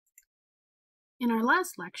In our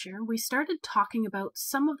last lecture, we started talking about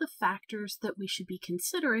some of the factors that we should be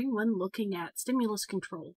considering when looking at stimulus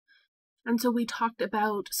control. And so we talked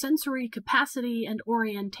about sensory capacity and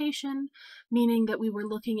orientation, meaning that we were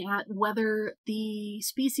looking at whether the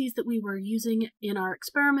species that we were using in our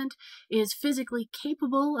experiment is physically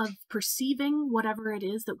capable of perceiving whatever it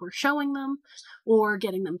is that we're showing them, or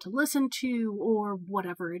getting them to listen to, or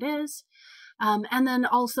whatever it is. And then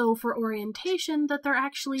also for orientation, that they're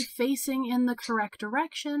actually facing in the correct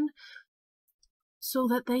direction so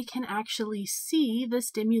that they can actually see the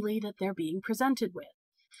stimuli that they're being presented with.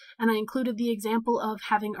 And I included the example of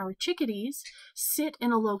having our chickadees sit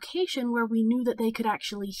in a location where we knew that they could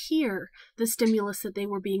actually hear the stimulus that they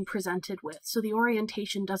were being presented with. So the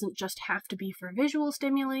orientation doesn't just have to be for visual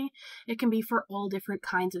stimuli, it can be for all different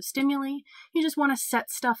kinds of stimuli. You just want to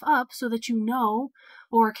set stuff up so that you know,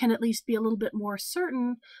 or can at least be a little bit more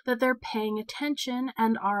certain, that they're paying attention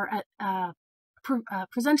and are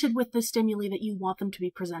presented with the stimuli that you want them to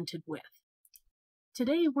be presented with.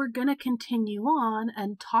 Today we're going to continue on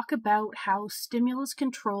and talk about how stimulus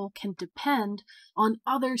control can depend on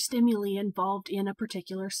other stimuli involved in a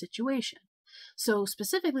particular situation. So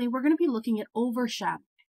specifically, we're going to be looking at overshadowing.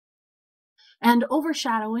 And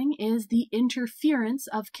overshadowing is the interference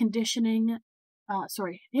with conditioning of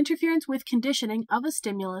a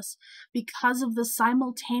stimulus because of the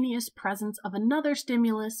simultaneous presence of another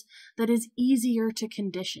stimulus that is easier to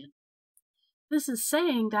condition. This is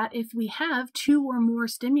saying that if we have two or more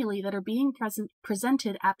stimuli that are being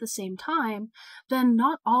presented at the same time, then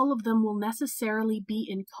not all of them will necessarily be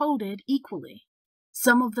encoded equally.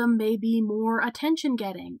 Some of them may be more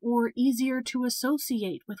attention-getting or easier to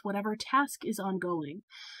associate with whatever task is ongoing.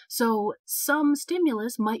 So some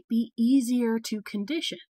stimulus might be easier to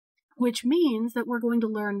condition, which means that we're going to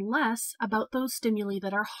learn less about those stimuli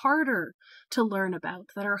that are harder to learn about,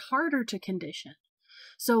 that are harder to condition.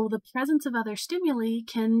 So the presence of other stimuli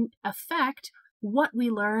can affect what we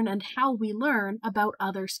learn and how we learn about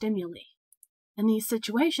other stimuli. In these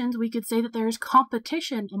situations, we could say that there's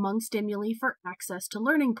competition among stimuli for access to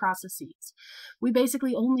learning processes. We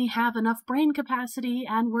basically only have enough brain capacity,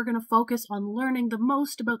 and we're going to focus on learning the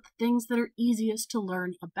most about the things that are easiest to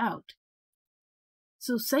learn about.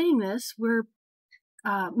 So saying this, we're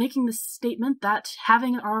making the statement that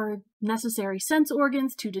having our necessary sense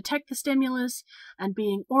organs to detect the stimulus and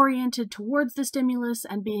being oriented towards the stimulus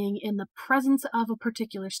and being in the presence of a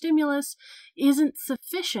particular stimulus isn't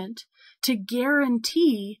sufficient to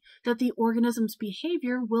guarantee that the organism's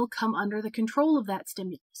behavior will come under the control of that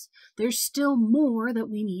stimulus. There's still more that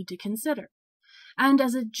we need to consider. And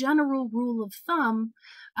as a general rule of thumb,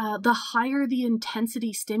 the higher the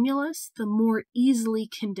intensity stimulus, the more easily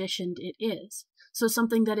conditioned it is. So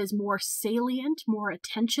something that is more salient, more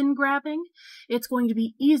attention-grabbing, it's going to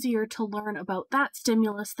be easier to learn about that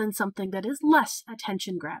stimulus than something that is less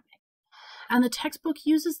attention-grabbing. And the textbook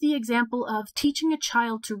uses the example of teaching a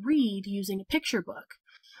child to read using a picture book.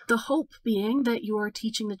 The hope being that you are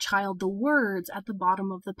teaching the child the words at the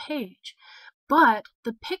bottom of the page. But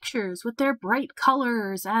the pictures with their bright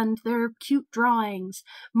colors and their cute drawings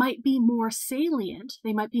might be more salient,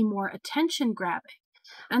 they might be more attention-grabbing.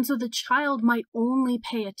 And so the child might only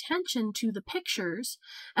pay attention to the pictures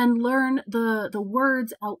and learn the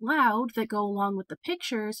words out loud that go along with the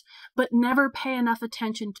pictures, but never pay enough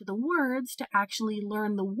attention to the words to actually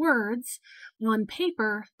learn the words on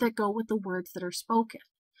paper that go with the words that are spoken.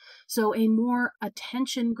 So a more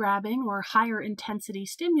attention-grabbing or higher intensity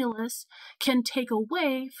stimulus can take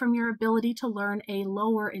away from your ability to learn a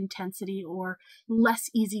lower intensity or less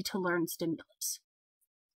easy to learn stimulus.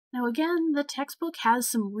 Now again, the textbook has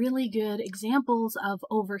some really good examples of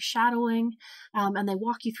overshadowing, and they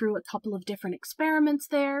walk you through a couple of different experiments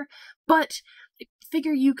there, but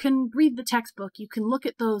figure you can read the textbook, you can look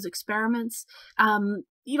at those experiments.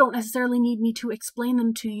 You don't necessarily need me to explain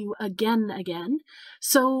them to you again.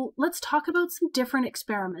 So let's talk about some different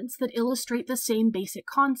experiments that illustrate the same basic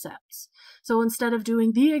concepts. So instead of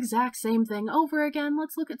doing the exact same thing over again,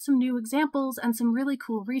 let's look at some new examples and some really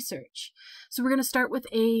cool research. So we're going to start with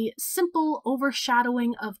a simple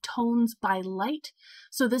overshadowing of tones by light.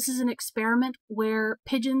 So this is an experiment where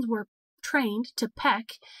pigeons were trained to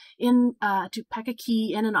peck a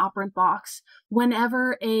key in an operand box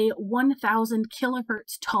whenever a 1000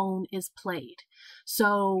 kilohertz tone is played.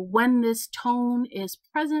 So when this tone is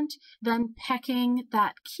present, then pecking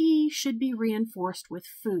that key should be reinforced with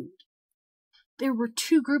food. There were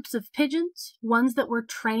two groups of pigeons, ones that were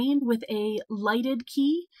trained with a lighted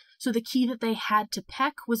key, so the key that they had to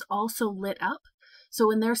peck was also lit up. So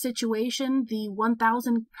in their situation, the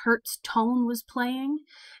 1000 hertz tone was playing,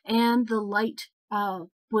 and the light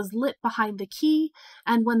was lit behind the key,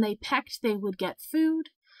 and when they pecked, they would get food.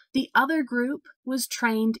 The other group was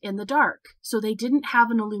trained in the dark, so they didn't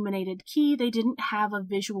have an illuminated key, they didn't have a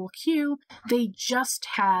visual cue, they just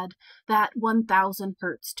had that 1000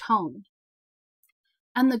 hertz tone.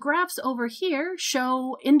 And the graphs over here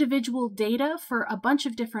show individual data for a bunch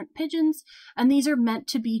of different pigeons, and these are meant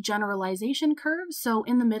to be generalization curves. So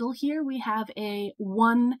in the middle here, we have a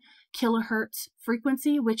 1 kilohertz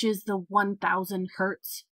frequency, which is the 1000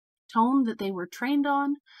 hertz tone that they were trained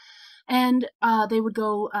on. And they would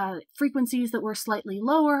go frequencies that were slightly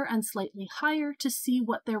lower and slightly higher to see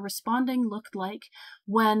what their responding looked like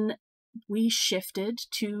when we shifted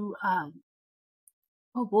to,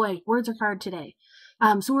 oh boy, words are hard today.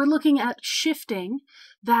 So we're looking at shifting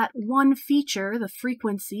that one feature, the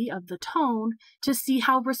frequency of the tone, to see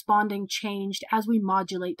how responding changed as we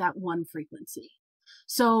modulate that one frequency.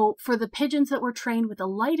 So for the pigeons that were trained with a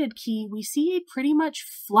lighted key, we see a pretty much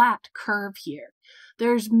flat curve here.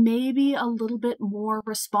 There's maybe a little bit more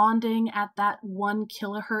responding at that 1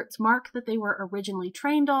 kilohertz mark that they were originally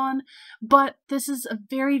trained on, but this is a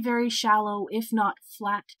very, very shallow, if not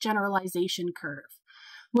flat, generalization curve.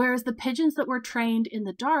 Whereas the pigeons that were trained in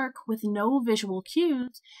the dark with no visual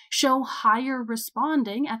cues show higher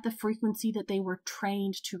responding at the frequency that they were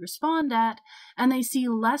trained to respond at, and they see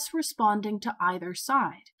less responding to either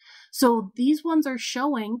side. So these ones are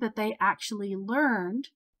showing that they actually learned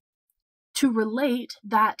to relate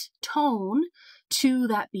that tone to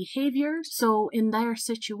that behavior. So in their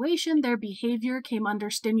situation, their behavior came under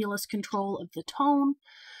stimulus control of the tone,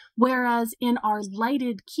 whereas in our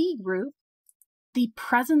lighted key group, the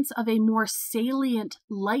presence of a more salient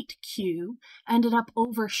light cue ended up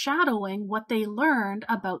overshadowing what they learned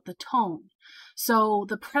about the tone. So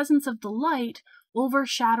the presence of the light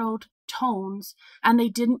overshadowed tones, and they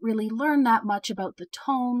didn't really learn that much about the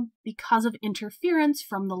tone because of interference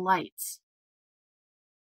from the lights.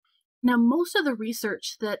 Now, most of the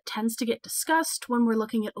research that tends to get discussed when we're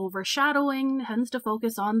looking at overshadowing tends to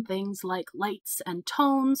focus on things like lights and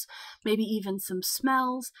tones, maybe even some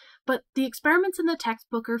smells, but the experiments in the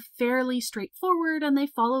textbook are fairly straightforward and they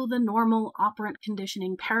follow the normal operant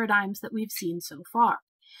conditioning paradigms that we've seen so far.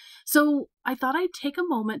 So I thought I'd take a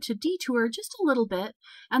moment to detour just a little bit,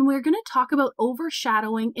 and we're going to talk about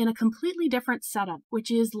overshadowing in a completely different setup, which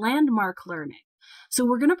is landmark learning. So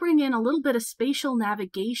we're going to bring in a little bit of spatial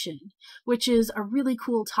navigation, which is a really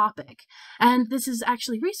cool topic. And this is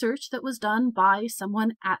actually research that was done by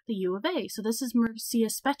someone at the U of A. So this is Marcia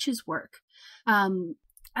Spetch's work.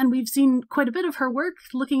 And we've seen quite a bit of her work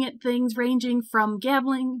looking at things ranging from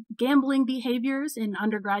gambling behaviors in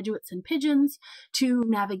undergraduates and pigeons to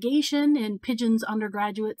navigation in pigeons,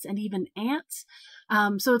 undergraduates, and even ants.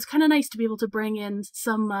 So it's kind of nice to be able to bring in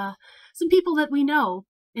some people that we know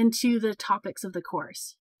into the topics of the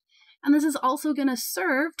course. And this is also going to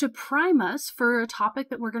serve to prime us for a topic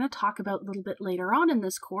that we're going to talk about a little bit later on in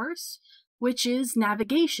this course, which is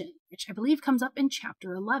navigation, which I believe comes up in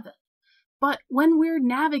chapter 11. But when we're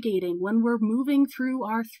navigating, when we're moving through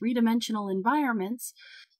our three-dimensional environments,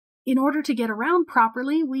 in order to get around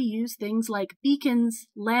properly, we use things like beacons,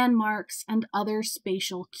 landmarks, and other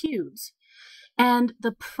spatial cues. And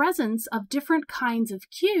the presence of different kinds of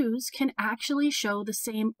cues can actually show the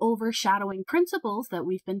same overshadowing principles that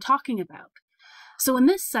we've been talking about. So in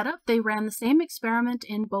this setup, they ran the same experiment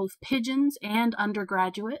in both pigeons and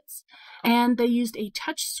undergraduates, and they used a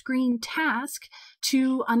touchscreen task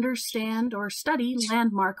to understand or study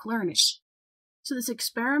landmark learning. So this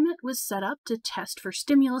experiment was set up to test for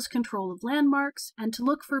stimulus control of landmarks and to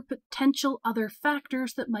look for potential other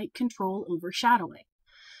factors that might control overshadowing.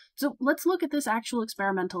 So let's look at this actual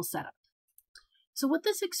experimental setup. So what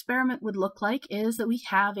this experiment would look like is that we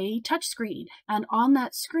have a touch screen, and on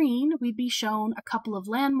that screen we'd be shown a couple of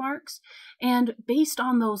landmarks, and based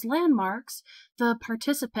on those landmarks, the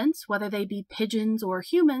participants, whether they be pigeons or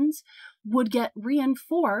humans, would get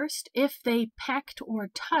reinforced if they pecked or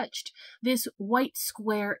touched this white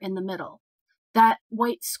square in the middle. That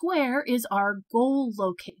white square is our goal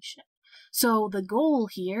location. So the goal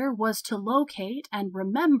here was to locate and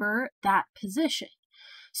remember that position.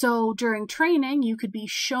 So during training, you could be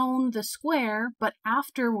shown the square, but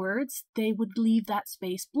afterwards they would leave that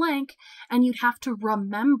space blank, and you'd have to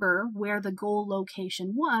remember where the goal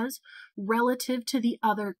location was relative to the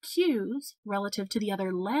other cues, relative to the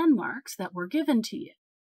other landmarks that were given to you.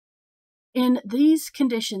 In these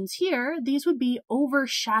conditions here, these would be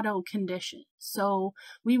overshadow conditions. So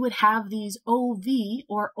we would have these OV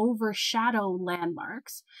or overshadow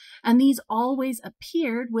landmarks, and these always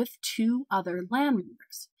appeared with two other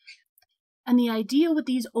landmarks. And the idea with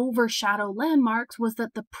these overshadow landmarks was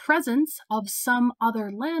that the presence of some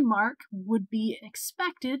other landmark would be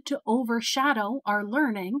expected to overshadow our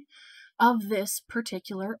learning of this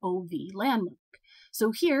particular OV landmark.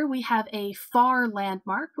 So here we have a far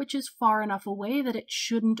landmark, which is far enough away that it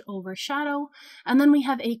shouldn't overshadow. And then we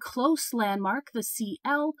have a close landmark, the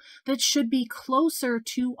CL, that should be closer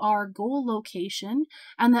to our goal location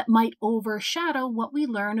and that might overshadow what we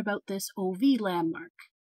learn about this OV landmark.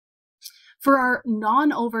 For our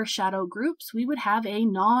non-overshadow groups, we would have a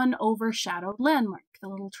non-overshadowed landmark, the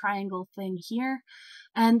little triangle thing here.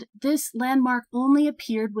 And this landmark only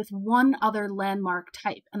appeared with one other landmark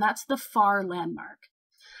type, and that's the far landmark.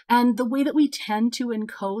 And the way that we tend to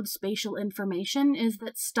encode spatial information is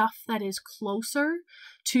that stuff that is closer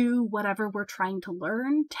to whatever we're trying to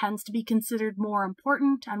learn tends to be considered more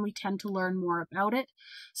important, and we tend to learn more about it.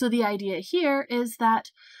 So the idea here is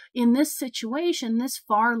that in this situation, this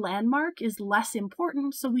far landmark is less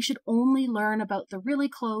important, so we should only learn about the really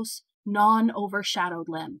close, non-overshadowed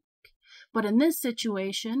landmark. But in this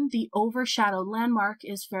situation, the overshadowed landmark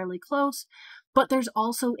is fairly close, but there's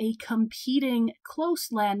also a competing close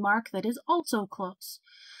landmark that is also close.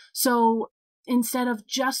 So instead of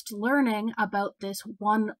just learning about this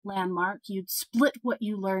one landmark, you'd split what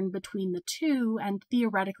you learn between the two and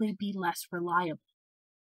theoretically be less reliable.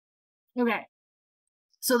 Okay.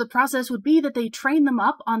 So the process would be that they train them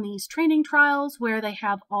up on these training trials where they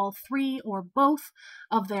have all three or both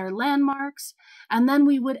of their landmarks, and then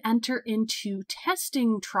we would enter into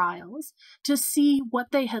testing trials to see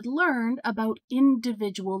what they had learned about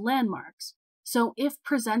individual landmarks. So if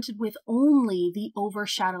presented with only the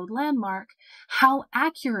overshadowed landmark, how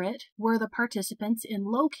accurate were the participants in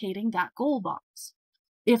locating that goal box?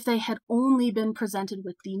 If they had only been presented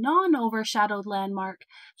with the non-overshadowed landmark,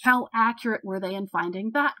 how accurate were they in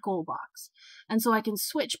finding that goal box? And so I can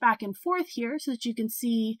switch back and forth here so that you can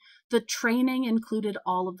see the training included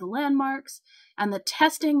all of the landmarks, and the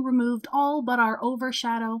testing removed all but our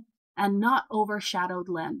overshadow and not overshadowed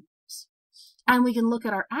landmarks. And we can look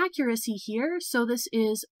at our accuracy here. So this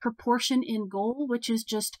is proportion in goal, which is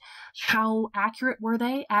just how accurate were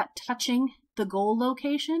they at touching the goal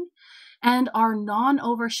location. And our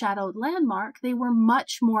non-overshadowed landmark, they were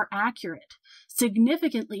much more accurate,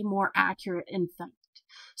 significantly more accurate, in fact.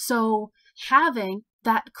 So having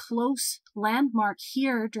that close landmark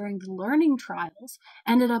here during the learning trials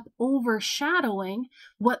ended up overshadowing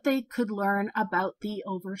what they could learn about the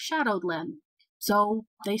overshadowed landmark. So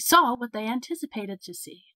they saw what they anticipated to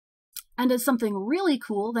see. And as something really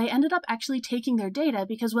cool, they ended up actually taking their data,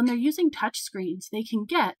 because when they're using touch screens, they can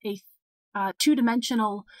get a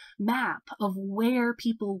two-dimensional map of where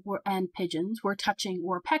people were and pigeons were touching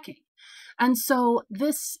or pecking. And so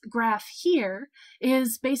this graph here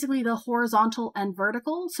is basically the horizontal and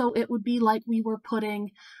vertical. So it would be like we were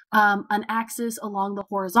putting an axis along the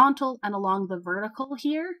horizontal and along the vertical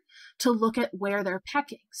here to look at where they're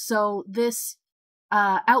pecking. So this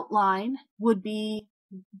outline would be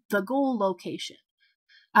the goal location.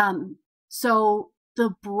 So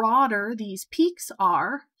the broader these peaks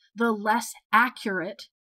are, the less accurate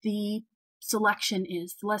the selection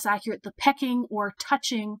is, the less accurate the pecking or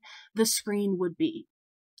touching the screen would be.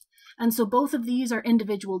 And so both of these are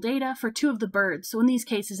individual data for two of the birds. So in these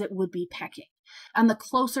cases, it would be pecking. And the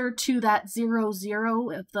closer to that 0, 0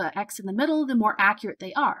 of the X in the middle, the more accurate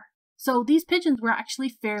they are. So these pigeons were actually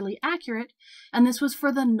fairly accurate, and this was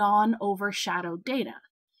for the non-overshadowed data.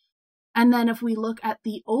 And then if we look at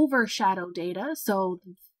the overshadow data, so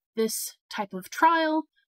this type of trial,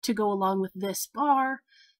 to go along with this bar,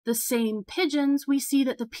 the same pigeons, we see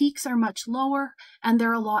that the peaks are much lower and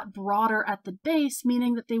they're a lot broader at the base,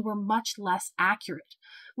 meaning that they were much less accurate,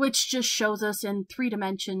 which just shows us in 3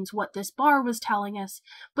 dimensions what this bar was telling us.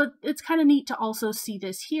 But it's kind of neat to also see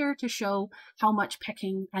this here to show how much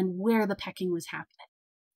pecking and where the pecking was happening.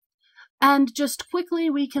 And just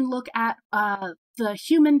quickly, we can look at the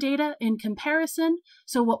human data in comparison.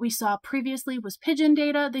 So what we saw previously was pigeon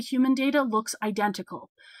data. The human data looks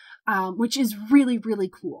identical, which is really, really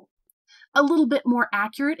cool. A little bit more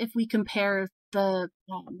accurate if we compare the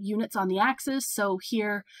units on the axis. So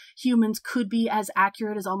here, humans could be as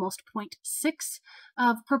accurate as almost 0.6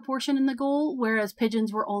 of proportion in the goal, whereas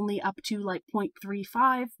pigeons were only up to like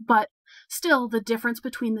 0.35. But still, the difference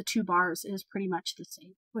between the two bars is pretty much the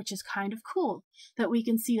same, which is kind of cool that we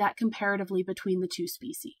can see that comparatively between the two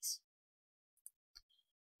species.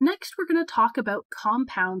 Next, we're going to talk about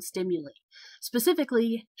compound stimuli.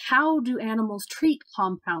 Specifically, how do animals treat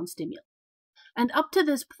compound stimuli? And up to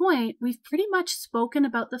this point, we've pretty much spoken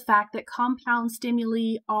about the fact that compound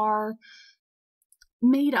stimuli are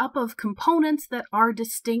made up of components that are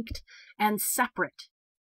distinct and separate.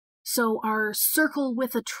 So our circle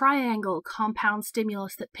with a triangle compound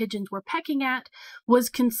stimulus that pigeons were pecking at was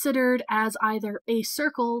considered as either a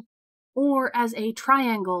circle or as a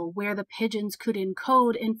triangle where the pigeons could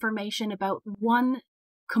encode information about one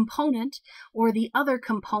component or the other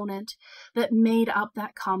component that made up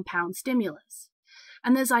that compound stimulus.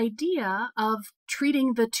 And this idea of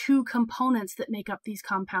treating the two components that make up these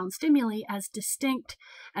compound stimuli as distinct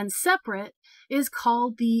and separate is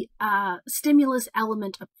called the stimulus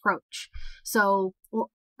element approach. So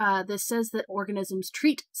this says that organisms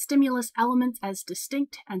treat stimulus elements as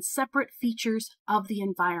distinct and separate features of the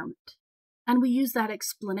environment. And we use that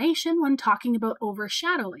explanation when talking about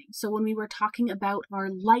overshadowing. So when we were talking about our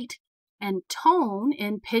light and tone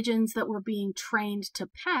in pigeons that were being trained to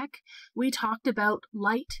peck, we talked about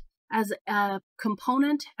light as a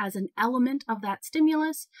component, as an element of that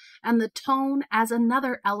stimulus, and the tone as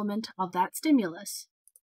another element of that stimulus.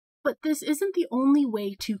 But this isn't the only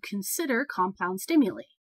way to consider compound stimuli.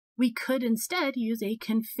 We could instead use a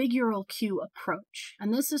configural cue approach,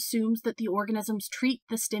 and this assumes that the organisms treat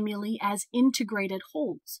the stimuli as integrated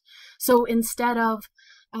wholes. So instead of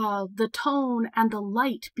the tone and the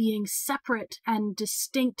light being separate and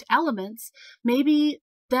distinct elements, maybe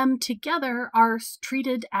them together are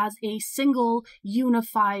treated as a single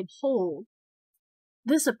unified whole.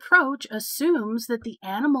 This approach assumes that the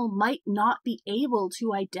animal might not be able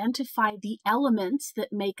to identify the elements that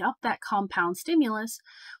make up that compound stimulus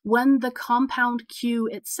when the compound cue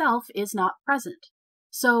itself is not present.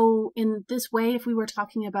 So in this way, if we were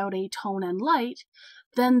talking about a tone and light,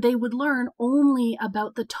 then they would learn only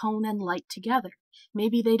about the tone and light together.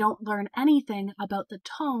 Maybe they don't learn anything about the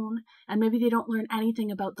tone, and maybe they don't learn anything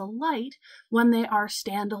about the light when they are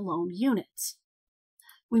standalone units.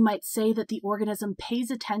 We might say that the organism pays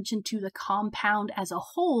attention to the compound as a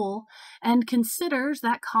whole and considers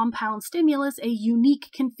that compound stimulus a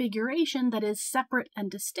unique configuration that is separate and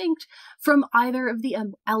distinct from either of the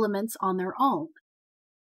elements on their own.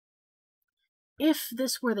 If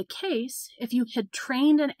this were the case, if you had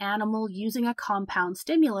trained an animal using a compound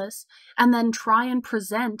stimulus and then try and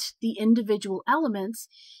present the individual elements,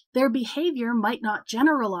 their behavior might not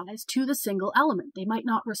generalize to the single element. They might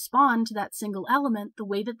not respond to that single element the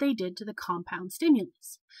way that they did to the compound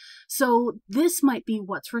stimulus. So this might be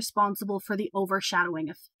what's responsible for the overshadowing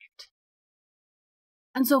effect.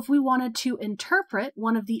 And so if we wanted to interpret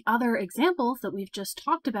one of the other examples that we've just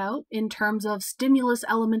talked about in terms of stimulus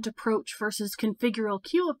element approach versus configural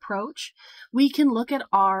cue approach, we can look at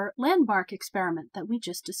our landmark experiment that we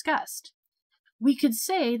just discussed. We could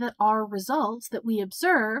say that our results that we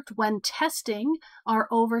observed when testing our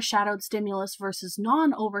overshadowed stimulus versus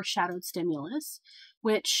non-overshadowed stimulus,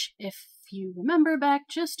 which, if you remember back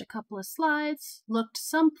just a couple of slides, looked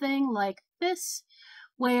something like this,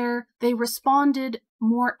 where they responded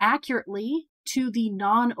more accurately to the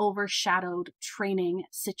non-overshadowed training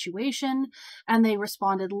situation, and they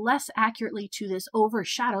responded less accurately to this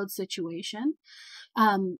overshadowed situation.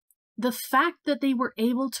 The fact that they were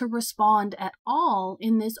able to respond at all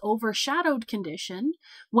in this overshadowed condition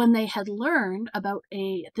when they had learned about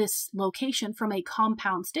this location from a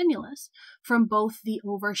compound stimulus, from both the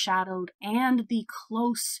overshadowed and the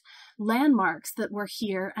close landmarks that were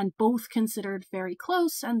here and both considered very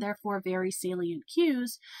close and therefore very salient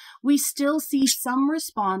cues, we still see some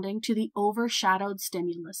responding to the overshadowed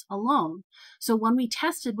stimulus alone. So when we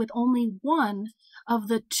tested with only one of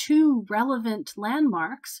the two relevant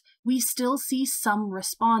landmarks, we still see some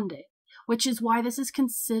responding, which is why this is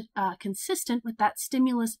consistent with that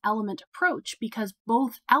stimulus element approach, because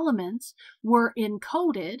both elements were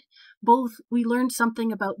encoded. We learned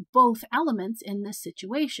something about both elements in this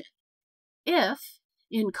situation. If,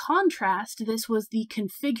 in contrast, this was the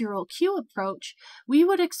configural cue approach, we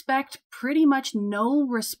would expect pretty much no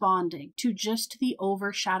responding to just the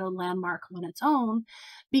overshadowed landmark on its own,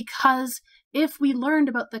 because if we learned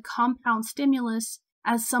about the compound stimulus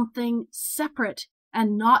as something separate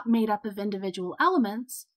and not made up of individual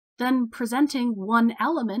elements, then presenting one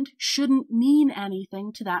element shouldn't mean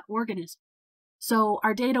anything to that organism. So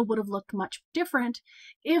our data would have looked much different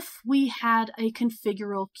if we had a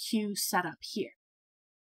configural cue set up here.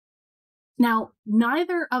 Now,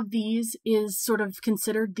 neither of these is sort of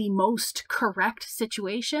considered the most correct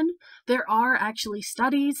situation. There are actually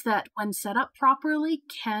studies that, when set up properly,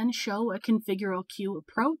 can show a configural cue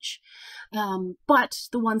approach, but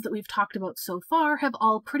the ones that we've talked about so far have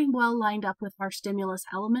all pretty well lined up with our stimulus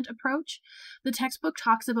element approach. The textbook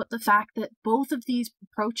talks about the fact that both of these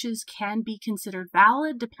approaches can be considered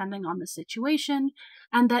valid depending on the situation,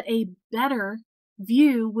 and that a better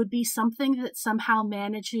view would be something that somehow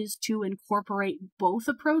manages to incorporate both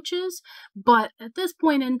approaches, but at this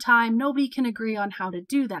point in time, nobody can agree on how to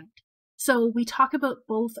do that. So we talk about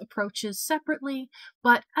both approaches separately,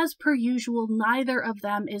 but as per usual, neither of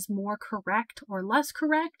them is more correct or less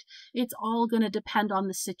correct. It's all going to depend on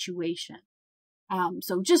the situation.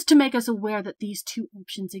 So just to make us aware that these two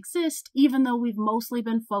options exist, even though we've mostly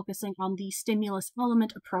been focusing on the stimulus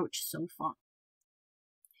element approach so far.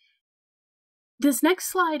 This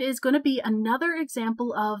next slide is going to be another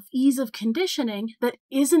example of ease of conditioning that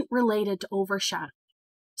isn't related to overshadowing.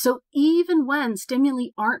 So even when stimuli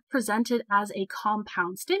aren't presented as a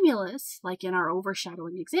compound stimulus, like in our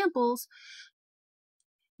overshadowing examples,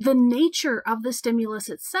 the nature of the stimulus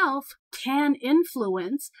itself can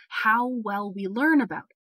influence how well we learn about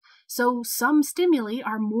it. So some stimuli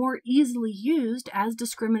are more easily used as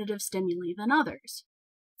discriminative stimuli than others.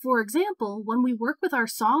 For example, when we work with our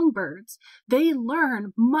songbirds, they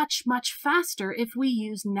learn much, much faster if we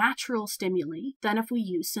use natural stimuli than if we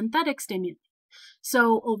use synthetic stimuli.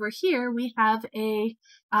 So over here we have a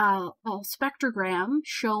spectrogram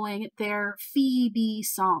showing their phoebe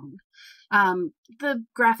song. The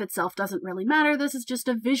graph itself doesn't really matter. This is just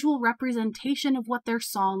a visual representation of what their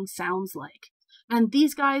song sounds like. And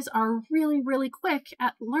these guys are really, really quick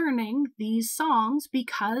at learning these songs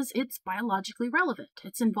because it's biologically relevant.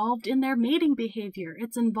 It's involved in their mating behavior.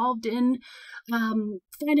 It's involved in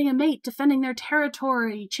finding a mate, defending their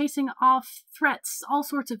territory, chasing off threats, all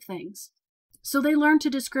sorts of things. So they learn to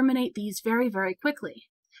discriminate these very, very quickly.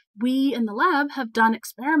 We in the lab have done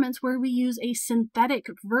experiments where we use a synthetic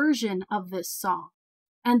version of this song.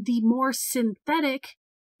 And the more synthetic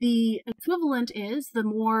the equivalent is, the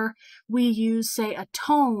more we use, say, a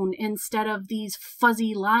tone instead of these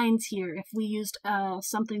fuzzy lines here. If we used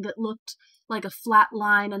something that looked like a flat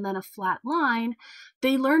line and then a flat line,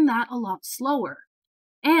 they learn that a lot slower.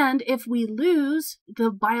 And if we lose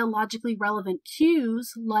the biologically relevant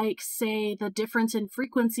cues, like, say, the difference in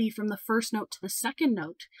frequency from the first note to the second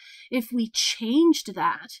note, if we changed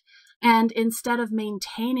that, and instead of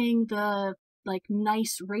maintaining the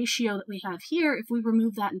nice ratio that we have here, if we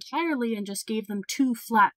remove that entirely and just gave them two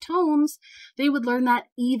flat tones, they would learn that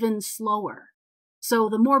even slower. So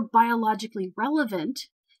the more biologically relevant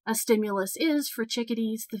a stimulus is for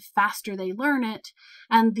chickadees, the faster they learn it,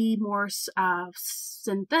 and the more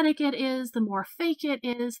synthetic it is, the more fake it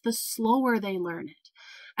is, the slower they learn it.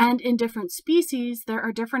 And in different species, there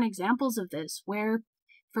are different examples of this, where,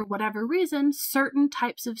 for whatever reason, certain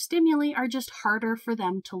types of stimuli are just harder for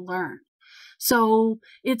them to learn. So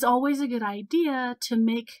it's always a good idea to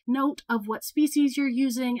make note of what species you're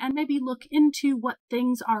using and maybe look into what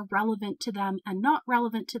things are relevant to them and not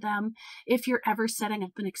relevant to them if you're ever setting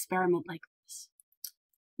up an experiment like this.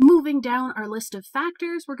 Moving down our list of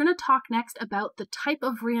factors, we're going to talk next about the type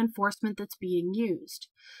of reinforcement that's being used.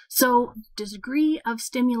 So degree of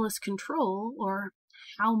stimulus control, or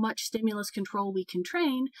how much stimulus control we can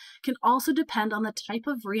train, can also depend on the type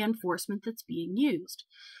of reinforcement that's being used.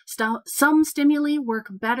 Some stimuli work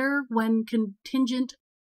better when contingent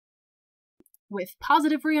with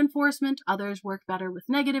positive reinforcement, others work better with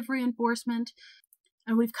negative reinforcement.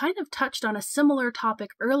 And we've kind of touched on a similar topic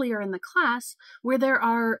earlier in the class, where there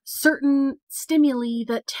are certain stimuli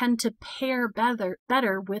that tend to pair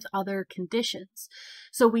better with other conditions.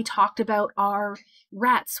 So we talked about our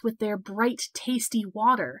rats with their bright, tasty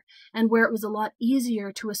water, and where it was a lot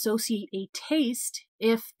easier to associate a taste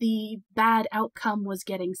if the bad outcome was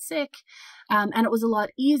getting sick, and it was a lot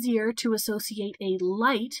easier to associate a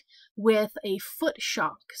light with a foot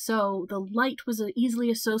shock. So the light was easily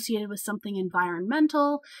associated with something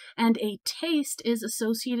environmental, and a taste is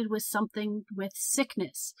associated with something with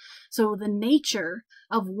sickness. So the nature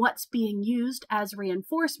of what's being used as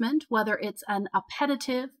reinforcement, whether it's an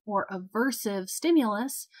appetitive or aversive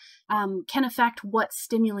stimulus, can affect what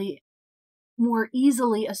stimuli more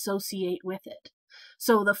easily associate with it.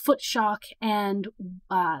 So the foot shock and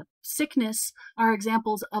sickness are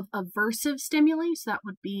examples of aversive stimuli. So that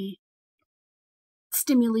would be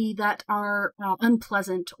stimuli that are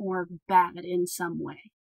unpleasant or bad in some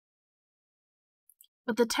way.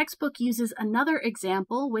 But the textbook uses another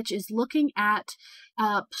example, which is looking at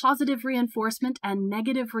positive reinforcement and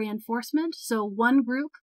negative reinforcement. So one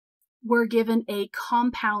group were given a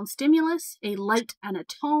compound stimulus, a light and a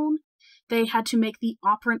tone. They had to make the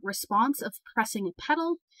operant response of pressing a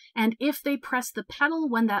pedal, and if they pressed the pedal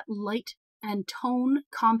when that light and tone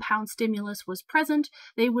compound stimulus was present,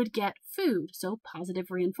 they would get food, so positive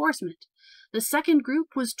reinforcement. The second group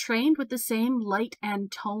was trained with the same light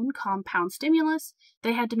and tone compound stimulus.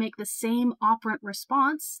 They had to make the same operant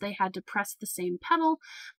response. They had to press the same pedal,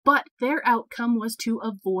 but their outcome was to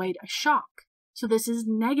avoid a shock. So this is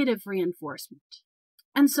negative reinforcement.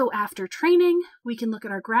 And so after training, we can look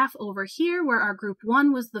at our graph over here where our group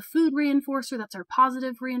 1 was the food reinforcer, that's our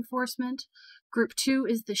positive reinforcement. Group 2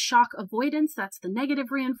 is the shock avoidance, that's the negative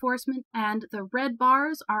reinforcement, and the red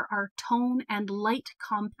bars are our tone and light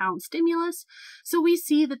compound stimulus. So we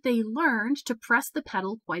see that they learned to press the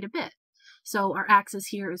pedal quite a bit. So our axis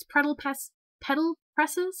here is pedal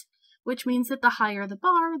presses, which means that the higher the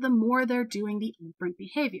bar, the more they're doing the operant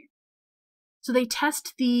behavior. So they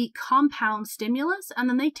test the compound stimulus, and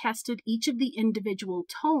then they tested each of the individual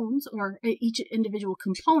tones or each individual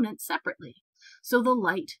component separately. So the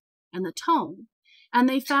light and the tone. And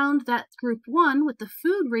they found that group 1 with the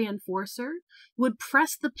food reinforcer would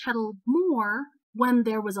press the pedal more when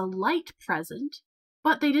there was a light present,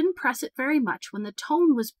 but they didn't press it very much when the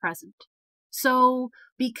tone was present. So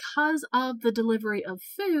because of the delivery of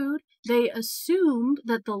food, they assumed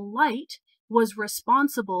that the light was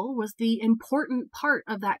the important part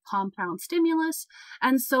of that compound stimulus,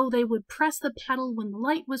 and so they would press the pedal when the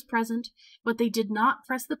light was present, but they did not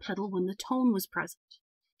press the pedal when the tone was present.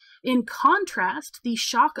 In contrast, the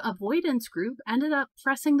shock avoidance group ended up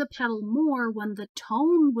pressing the pedal more when the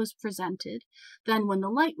tone was presented than when the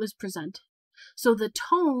light was presented. So the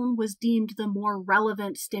tone was deemed the more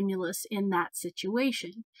relevant stimulus in that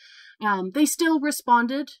situation. They still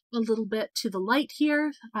responded a little bit to the light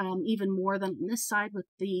here, even more than on this side with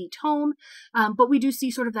the tone, but we do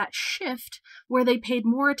see sort of that shift where they paid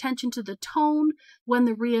more attention to the tone when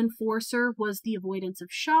the reinforcer was the avoidance of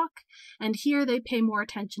shock, and here they pay more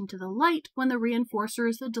attention to the light when the reinforcer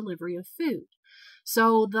is the delivery of food.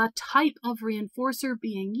 So the type of reinforcer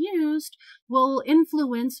being used will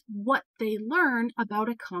influence what they learn about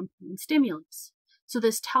a compound stimulus. So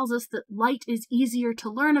this tells us that light is easier to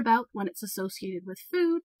learn about when it's associated with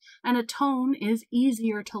food, and a tone is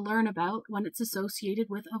easier to learn about when it's associated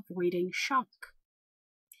with avoiding shock.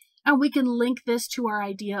 And we can link this to our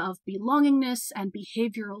idea of belongingness and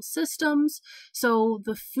behavioral systems. So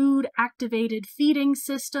the food-activated feeding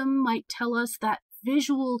system might tell us that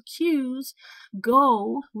visual cues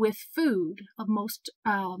go with food. Most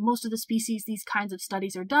of the species these kinds of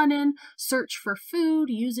studies are done in search for food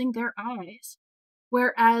using their eyes.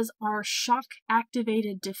 Whereas our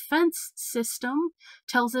shock-activated defense system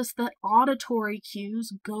tells us that auditory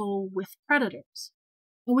cues go with predators.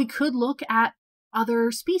 And we could look at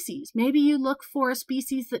other species. Maybe you look for a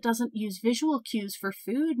species that doesn't use visual cues for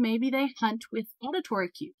food. Maybe they hunt with auditory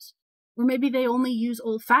cues. Or maybe they only use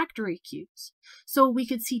olfactory cues. So we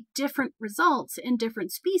could see different results in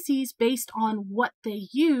different species based on what they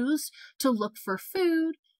use to look for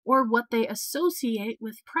food or what they associate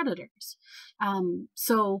with predators.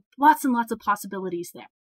 So lots and lots of possibilities there.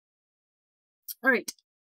 All right,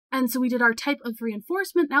 and so we did our type of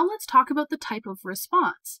reinforcement. Now let's talk about the type of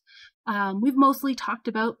response. We've mostly talked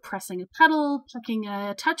about pressing a pedal, clicking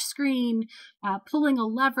a touch screen, pulling a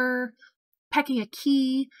lever, pecking a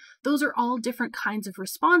key. Those are all different kinds of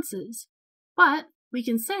responses. But we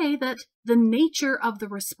can say that the nature of the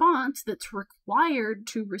response that's required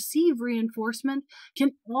to receive reinforcement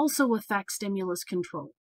can also affect stimulus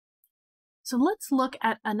control. So let's look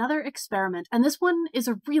at another experiment, and this one is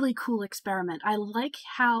a really cool experiment. I like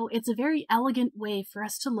how it's a very elegant way for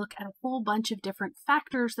us to look at a whole bunch of different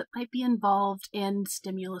factors that might be involved in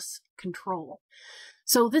stimulus control.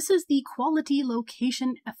 So this is the quality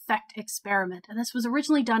location effect experiment, and this was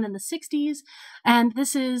originally done in the 60s, and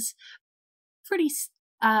this is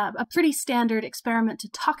a pretty standard experiment to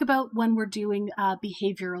talk about when we're doing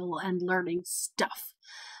behavioral and learning stuff.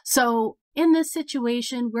 So in this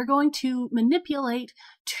situation, we're going to manipulate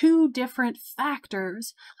two different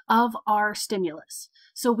factors of our stimulus.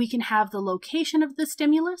 So we can have the location of the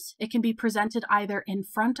stimulus. It can be presented either in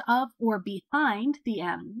front of or behind the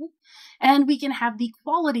animal. And we can have the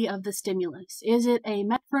quality of the stimulus. Is it a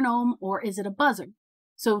metronome or is it a buzzer?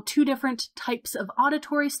 So two different types of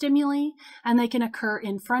auditory stimuli, and they can occur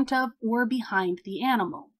in front of or behind the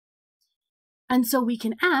animal. And so we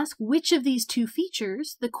can ask which of these two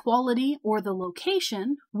features, the quality or the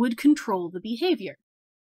location, would control the behavior.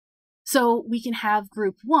 So we can have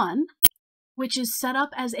group 1, which is set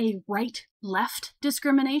up as a right-left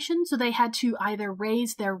discrimination. So they had to either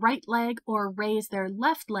raise their right leg or raise their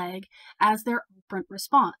left leg as their operant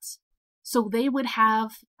response. So they would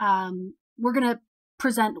have, we're going to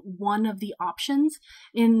present one of the options.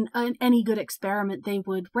 In any good experiment, they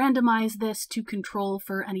would randomize this to control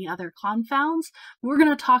for any other confounds. We're going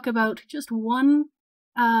to talk about just one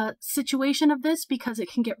situation of this because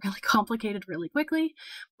it can get really complicated really quickly,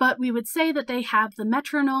 but we would say that they have the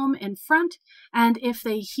metronome in front, and if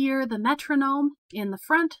they hear the metronome in the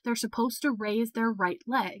front, they're supposed to raise their right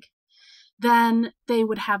leg. Then they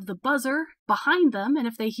would have the buzzer behind them, and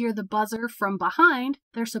if they hear the buzzer from behind,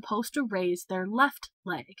 they're supposed to raise their left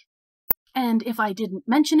leg. And if I didn't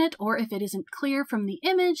mention it, or if it isn't clear from the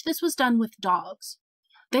image, this was done with dogs.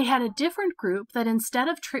 They had a different group that instead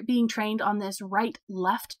of being trained on this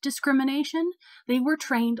right-left discrimination, they were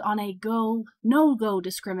trained on a go-no-go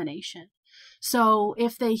discrimination. So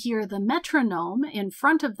if they hear the metronome in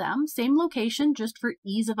front of them, same location, just for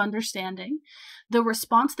ease of understanding, the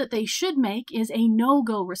response that they should make is a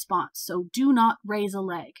no-go response, so do not raise a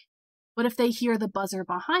leg. But if they hear the buzzer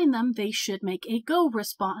behind them, they should make a go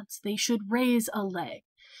response. They should raise a leg.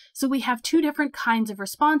 So we have two different kinds of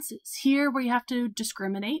responses. Here we have to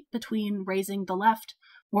discriminate between raising the left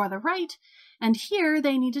or the right, and here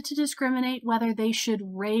they needed to discriminate whether they should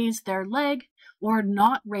raise their leg or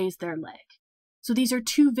not raise their leg. So these are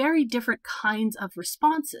two very different kinds of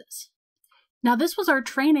responses. Now this was our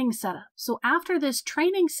training setup. So after this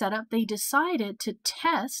training setup, they decided to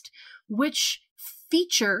test which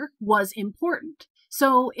feature was important.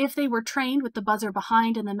 So if they were trained with the buzzer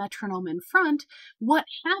behind and the metronome in front, what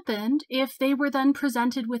happened if they were then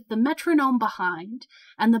presented with the metronome behind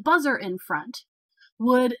and the buzzer in front?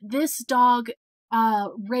 Would this dog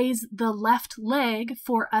raise the left leg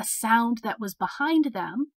for a sound that was behind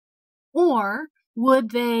them? Or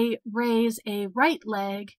would they raise a right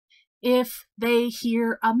leg if they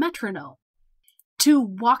hear a metronome? To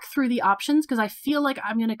walk through the options, because I feel like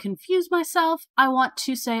I'm going to confuse myself, I want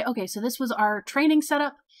to say, okay, so this was our training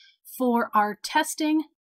setup. For our testing,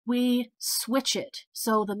 we switch it.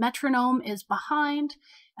 So the metronome is behind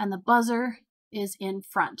and the buzzer is in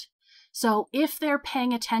front. So if they're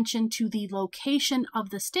paying attention to the location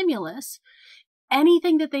of the stimulus,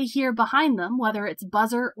 anything that they hear behind them, whether it's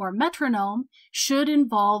buzzer or metronome, should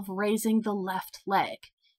involve raising the left leg.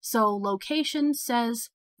 So location says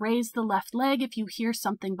raise the left leg if you hear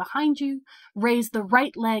something behind you, raise the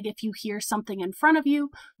right leg if you hear something in front of you,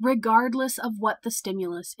 regardless of what the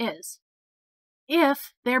stimulus is.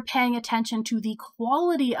 If they're paying attention to the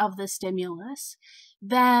quality of the stimulus,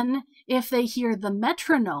 then if they hear the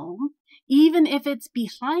metronome, even if it's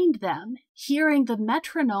behind them, hearing the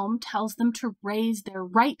metronome tells them to raise their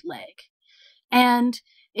right leg. And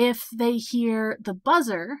if they hear the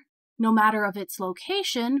buzzer, no matter of its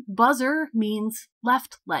location, buzzer means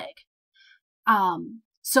left leg.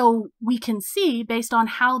 So we can see, based on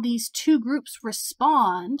how these two groups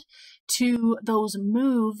respond to those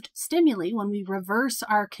moved stimuli, when we reverse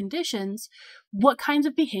our conditions, what kinds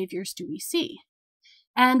of behaviors do we see?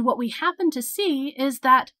 And what we happen to see is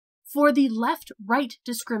that for the left-right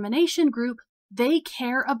discrimination group, they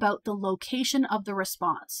care about the location of the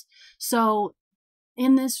response. So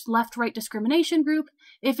in this left-right discrimination group,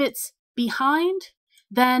 if it's behind,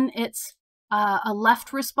 then it's a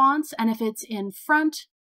left response, and if it's in front,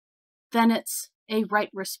 then it's a right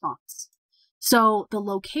response. So the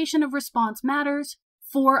location of response matters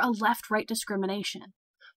for a left-right discrimination.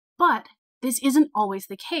 But this isn't always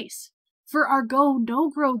the case. For our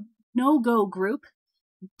go-no-go group,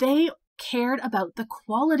 they cared about the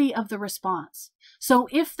quality of the response. So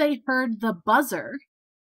if they heard the buzzer,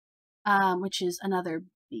 which is another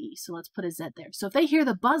B, so let's put a Z there. So if they hear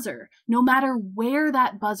the buzzer, no matter where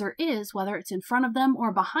that buzzer is, whether it's in front of them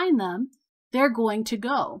or behind them, they're going to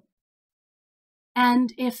go.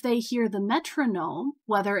 And if they hear the metronome,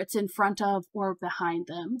 whether it's in front of or behind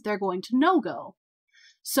them, they're going to no-go.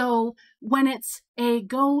 So when it's a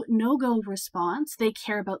go-no-go response, they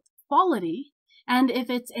care about quality. And if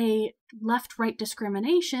it's a left-right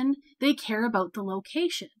discrimination, they care about the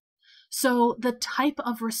location. So the type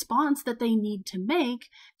of response that they need to make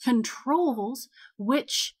controls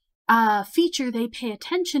which feature they pay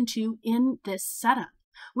attention to in this setup,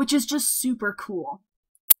 which is just super cool.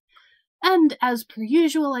 And as per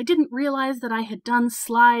usual, I didn't realize that I had done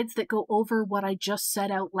slides that go over what I just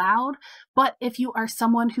said out loud, but if you are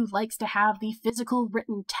someone who likes to have the physical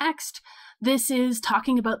written text, this is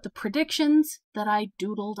talking about the predictions that I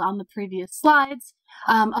doodled on the previous slides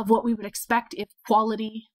of what we would expect if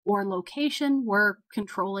quality or location were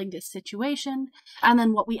controlling this situation, and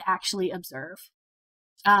then what we actually observe.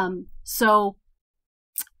 So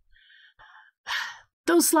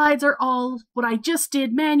those slides are all what I just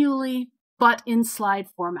did manually, but in slide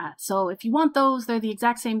format. So if you want those, they're the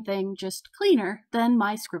exact same thing, just cleaner than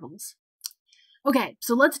my scribbles. Okay,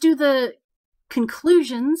 so let's do the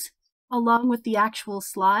conclusions along with the actual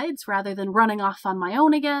slides rather than running off on my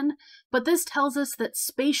own again, but this tells us that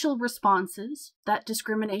spatial responses, that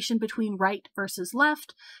discrimination between right versus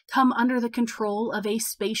left, come under the control of a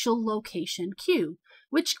spatial location cue,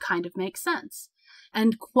 which kind of makes sense.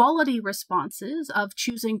 And quality responses of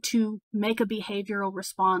choosing to make a behavioral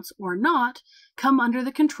response or not come under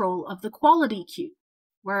the control of the quality cue,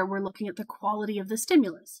 where we're looking at the quality of the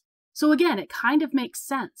stimulus. So again, it kind of makes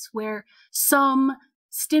sense where some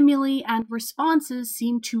stimuli and responses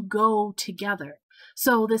seem to go together.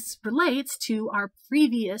 So this relates to our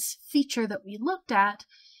previous feature that we looked at,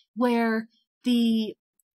 where the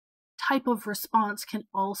type of response can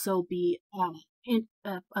also be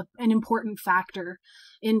an important factor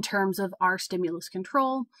in terms of our stimulus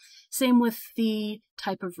control. Same with the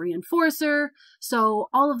type of reinforcer. So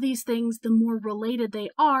all of these things, the more related they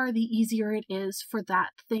are, the easier it is for that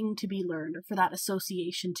thing to be learned, or for that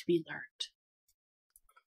association to be learned.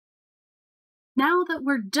 Now that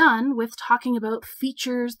we're done with talking about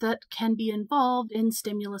features that can be involved in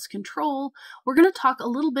stimulus control, we're going to talk a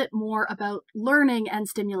little bit more about learning and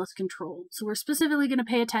stimulus control. So we're specifically going to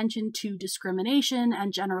pay attention to discrimination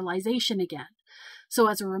and generalization again. So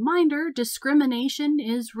as a reminder, discrimination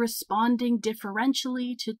is responding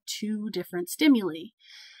differentially to two different stimuli,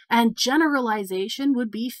 and generalization would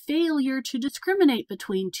be failure to discriminate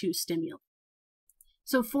between two stimuli.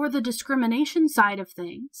 So for the discrimination side of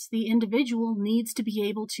things, the individual needs to be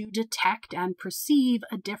able to detect and perceive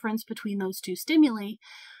a difference between those two stimuli,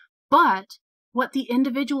 but what the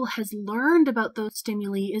individual has learned about those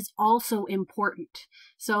stimuli is also important.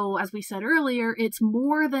 So as we said earlier, it's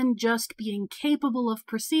more than just being capable of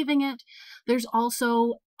perceiving it. There's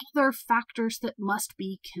also other factors that must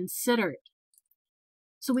be considered.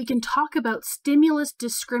 So we can talk about stimulus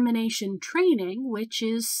discrimination training, which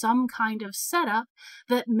is some kind of setup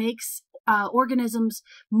that makes organisms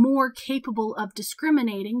more capable of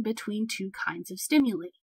discriminating between two kinds of stimuli.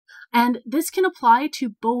 And this can apply to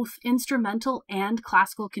both instrumental and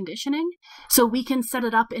classical conditioning. So we can set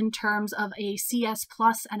it up in terms of a CS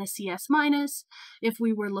plus and a CS minus if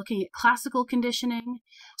we were looking at classical conditioning.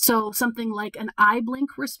 So something like an eye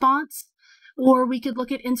blink response. Or we could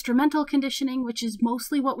look at instrumental conditioning, which is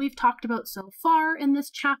mostly what we've talked about so far in this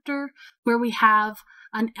chapter, where we have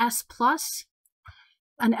an S plus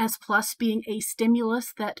being a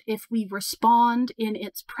stimulus that if we respond in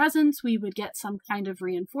its presence, we would get some kind of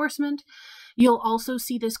reinforcement. You'll also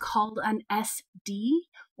see this called an SD,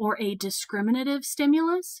 or a discriminative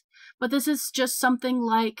stimulus, but this is just something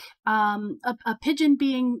like a pigeon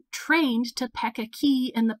being trained to peck a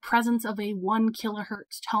key in the presence of a 1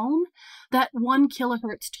 kilohertz tone. That 1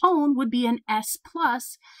 kilohertz tone would be an S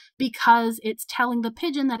plus because it's telling the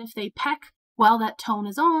pigeon that if they peck while that tone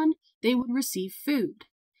is on, they would receive food.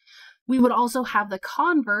 We would also have the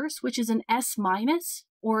converse, which is an S minus,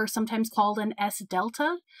 or sometimes called an S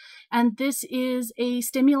delta, and this is a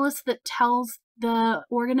stimulus that tells the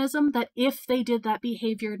organism that if they did that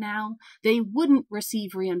behavior now, they wouldn't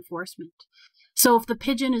receive reinforcement. So if the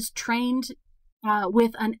pigeon is trained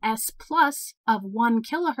with an S plus of 1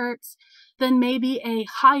 kilohertz, then maybe a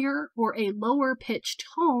higher or a lower pitched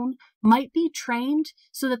tone might be trained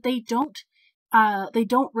so that they don't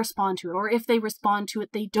respond to it, or if they respond to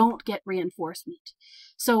it, they don't get reinforcement.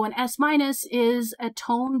 So an S minus is a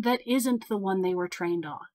tone that isn't the one they were trained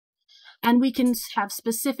on. And we can have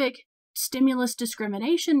specific stimulus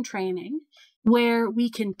discrimination training where we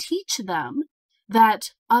can teach them that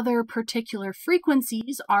other particular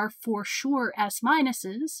frequencies are for sure S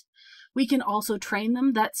minuses. We can also train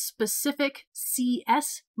them that specific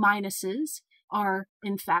CS minuses are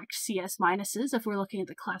in fact CS minuses if we're looking at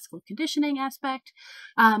the classical conditioning aspect.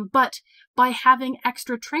 But by having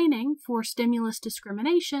extra training for stimulus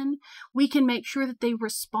discrimination, we can make sure that they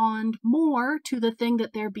respond more to the thing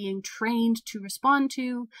that they're being trained to respond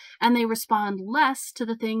to, and they respond less to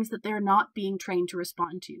the things that they're not being trained to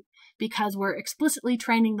respond to, because we're explicitly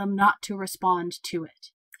training them not to respond to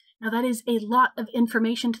it. Now that is a lot of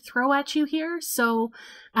information to throw at you here, so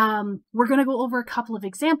we're going to go over a couple of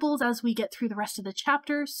examples as we get through the rest of the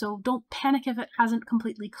chapter, so don't panic if it hasn't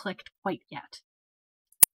completely clicked quite yet.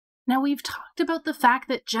 Now we've talked about the fact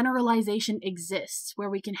that generalization exists,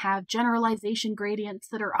 where we can have generalization gradients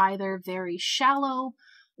that are either very shallow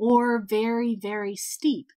or very, very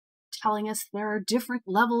steep, telling us there are different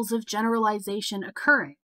levels of generalization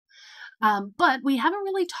occurring. But we haven't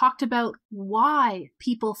really talked about why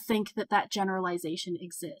people think that that generalization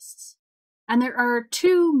exists. And there are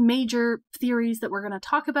two major theories that we're going to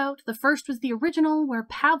talk about. The first was the original, where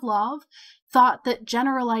Pavlov thought that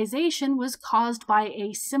generalization was caused by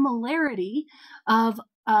a similarity of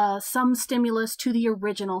some stimulus to the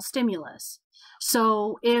original stimulus.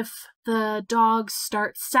 So if the dog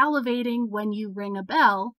starts salivating when you ring a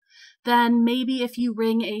bell, then maybe if you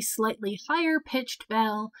ring a slightly higher pitched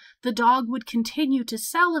bell, the dog would continue to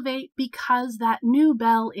salivate because that new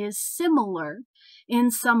bell is similar in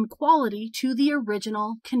some quality to the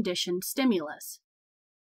original conditioned stimulus.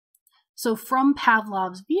 So from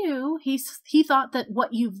Pavlov's view, he thought that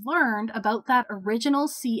what you've learned about that original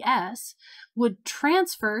CS would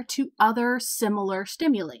transfer to other similar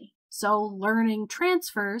stimuli. So learning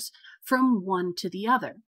transfers from one to the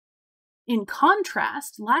other. In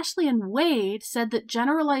contrast, Lashley and Wade said that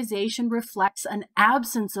generalization reflects an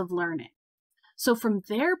absence of learning. So from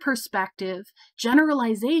their perspective,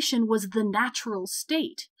 generalization was the natural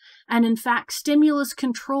state, and in fact, stimulus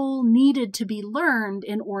control needed to be learned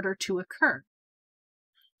in order to occur.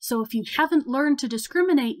 So if you haven't learned to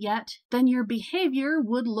discriminate yet, then your behavior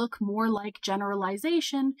would look more like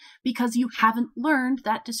generalization because you haven't learned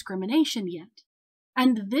that discrimination yet.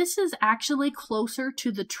 And this is actually closer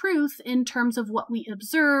to the truth in terms of what we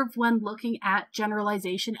observe when looking at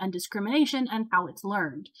generalization and discrimination and how it's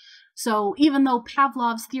learned. So even though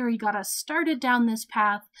Pavlov's theory got us started down this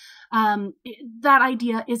path, that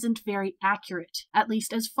idea isn't very accurate, at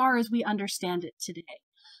least as far as we understand it today.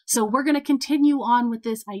 So we're going to continue on with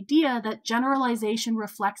this idea that generalization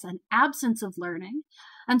reflects an absence of learning.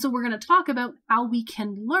 And so we're going to talk about how we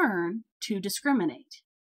can learn to discriminate.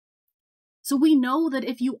 So we know that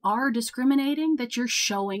if you are discriminating, that you're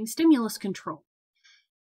showing stimulus control.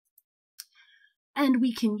 And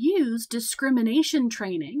we can use discrimination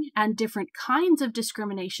training and different kinds of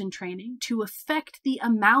discrimination training to affect the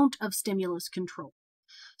amount of stimulus control.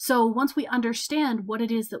 So once we understand what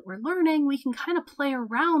it is that we're learning, we can kind of play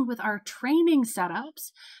around with our training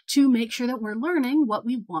setups to make sure that we're learning what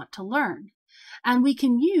we want to learn. And we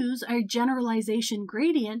can use our generalization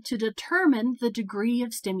gradient to determine the degree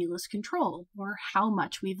of stimulus control, or how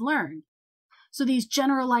much we've learned. So these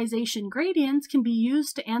generalization gradients can be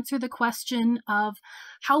used to answer the question of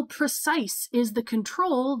how precise is the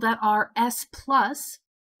control that our S plus,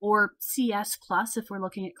 or CS plus if we're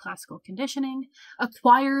looking at classical conditioning,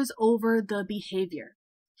 acquires over the behavior.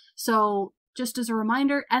 So just as a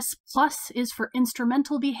reminder, S plus is for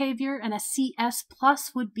instrumental behavior, and a CS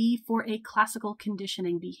plus would be for a classical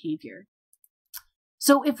conditioning behavior.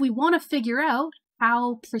 So if we want to figure out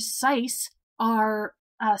how precise our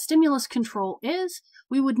stimulus control is,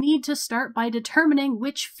 we would need to start by determining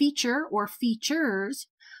which feature or features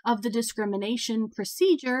of the discrimination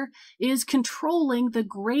procedure is controlling the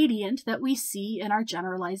gradient that we see in our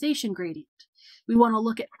generalization gradient. We want to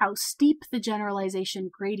look at how steep the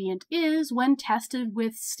generalization gradient is when tested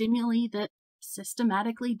with stimuli that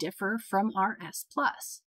systematically differ from our S+.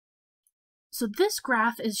 So this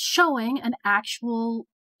graph is showing an actual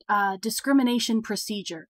discrimination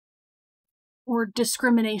procedure or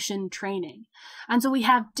discrimination training. And so we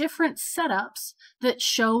have different setups that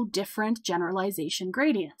show different generalization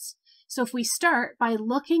gradients. So if we start by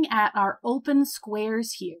looking at our open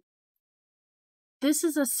squares here, this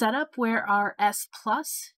is a setup where our S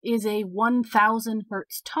plus is a 1000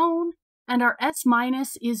 Hertz tone and our S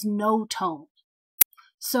minus is no tone.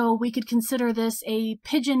 So we could consider this a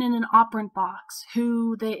pigeon in an operant box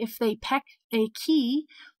who, if they peck a key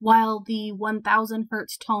while the 1000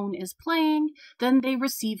 Hertz tone is playing, then they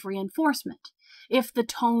receive reinforcement. If the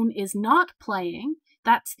tone is not playing,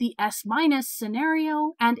 that's the S minus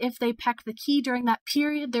scenario, and if they peck the key during that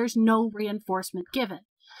period, there's no reinforcement given.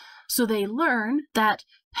 So they learn that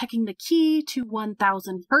pecking the key to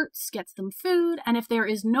 1000 Hertz gets them food, and if there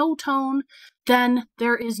is no tone, then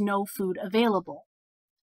there is no food available.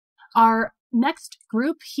 Our next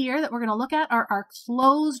group here that we're going to look at are our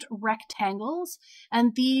closed rectangles,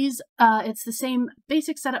 and these, it's the same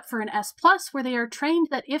basic setup for an S+, where they are trained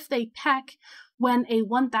that if they peck when a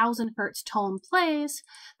 1000 Hertz tone plays,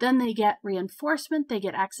 then they get reinforcement, they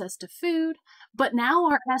get access to food, but now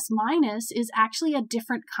our S minus is actually a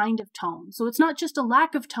different kind of tone. So it's not just a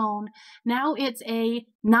lack of tone, now it's a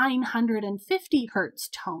 950 Hertz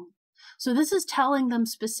tone. So this is telling them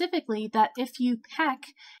specifically that if you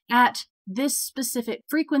peck at this specific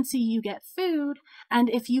frequency, you get food, and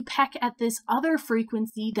if you peck at this other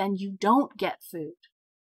frequency, then you don't get food.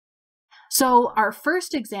 So our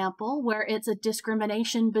first example, where it's a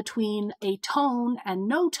discrimination between a tone and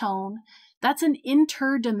no tone, that's an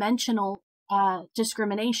interdimensional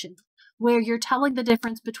discrimination, where you're telling the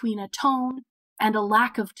difference between a tone and a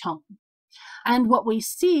lack of tone. And what we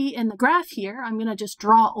see in the graph here, I'm going to just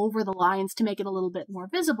draw over the lines to make it a little bit more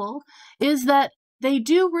visible, is that they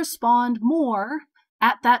do respond more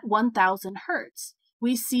at that 1000 Hertz.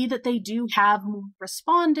 we see that they do have more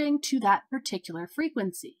responding to that particular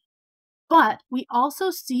frequency. But we also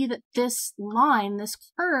see that this line, this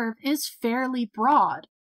curve, is fairly broad,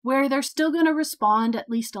 where they're still going to respond at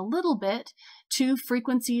least a little bit to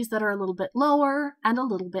frequencies that are a little bit lower and a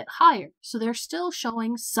little bit higher. So they're still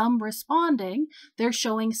showing some responding, they're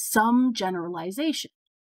showing some generalization.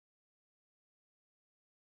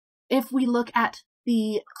 If we look at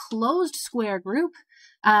the closed square group,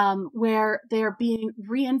 where they're being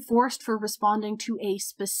reinforced for responding to a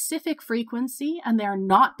specific frequency and they're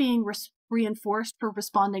not being reinforced for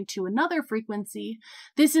responding to another frequency,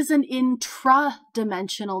 this is an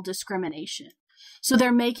intra-dimensional discrimination. So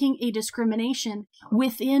they're making a discrimination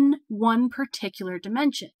within one particular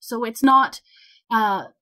dimension. So it's not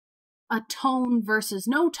a tone versus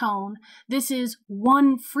no tone. This is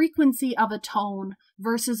one frequency of a tone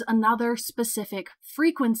versus another specific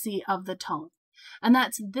frequency of the tone. And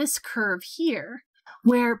that's this curve here,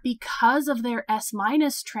 where because of their S-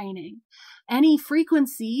 training, any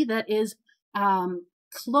frequency that is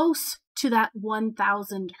close to that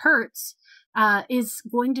 1000 hertz is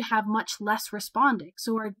going to have much less responding.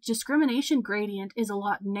 So our discrimination gradient is a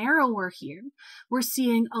lot narrower here. We're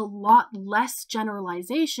seeing a lot less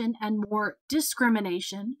generalization and more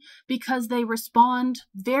discrimination because they respond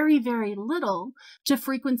very, very little to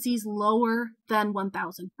frequencies lower than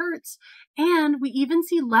 1000 hertz. And we even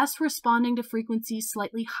see less responding to frequencies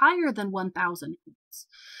slightly higher than 1000 hertz.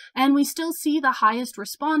 And we still see the highest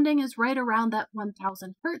responding is right around that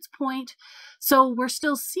 1000 hertz point. So we're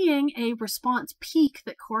still seeing a response peak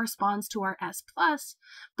that corresponds to our S+,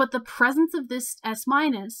 but the presence of this S-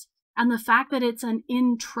 and the fact that it's an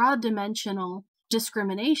intra-dimensional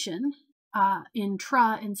discrimination,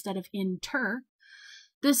 intra instead of inter,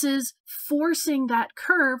 this is forcing that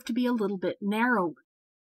curve to be a little bit narrower.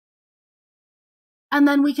 And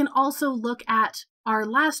then we can also look at our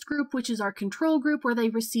last group, which is our control group, where they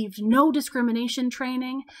received no discrimination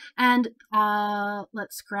training. And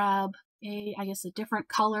let's grab a different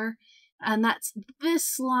color. And that's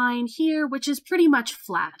this line here, which is pretty much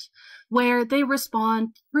flat, where they respond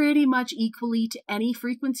pretty much equally to any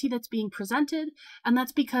frequency that's being presented. And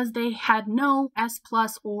that's because they had no S+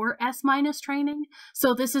 or S- training.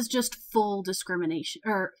 So this is just full discrimination,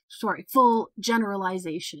 full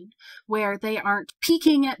generalization, where they aren't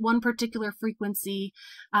peaking at one particular frequency.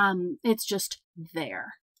 It's just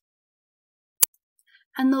there.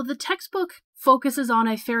 And though the textbook focuses on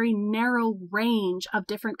a very narrow range of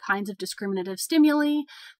different kinds of discriminative stimuli,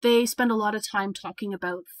 they spend a lot of time talking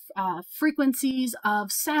about frequencies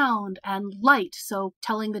of sound and light, so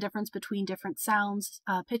telling the difference between different sounds,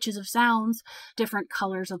 pitches of sounds, different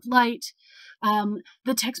colors of light.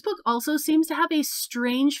 The textbook also seems to have a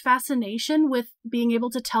strange fascination with being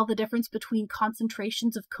able to tell the difference between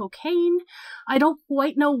concentrations of cocaine. I don't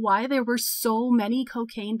quite know why there were so many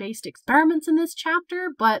cocaine-based experiments in this chapter,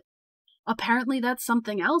 but apparently that's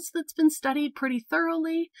something else that's been studied pretty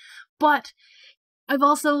thoroughly. But I've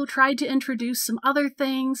also tried to introduce some other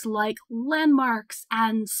things like landmarks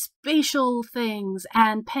and spatial things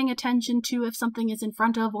and paying attention to if something is in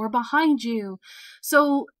front of or behind you.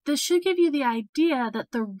 So this should give you the idea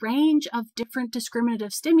that the range of different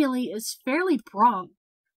discriminative stimuli is fairly broad.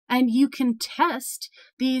 And you can test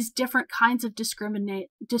these different kinds of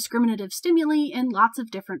discriminative stimuli in lots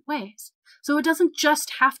of different ways. So it doesn't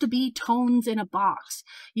just have to be tones in a box.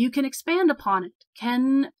 You can expand upon it.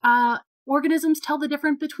 Can organisms tell the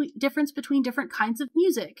difference between different kinds of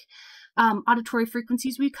music? Auditory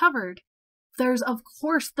frequencies we covered. There's, of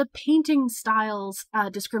course, the painting styles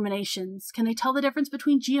discriminations. Can they tell the difference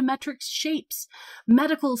between geometric shapes,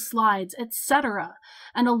 medical slides, etc.?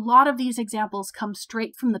 And a lot of these examples come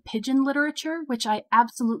straight from the pigeon literature, which I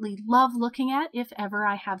absolutely love looking at if ever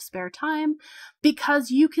I have spare time,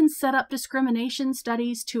 because you can set up discrimination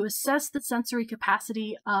studies to assess the sensory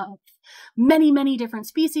capacity of many, many different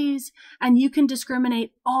species, and you can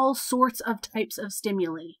discriminate all sorts of types of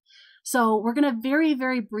stimuli. So we're going to very,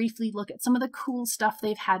 very briefly look at some of the cool stuff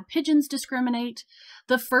they've had pigeons discriminate.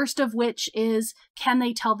 The first of which is, can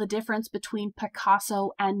they tell the difference between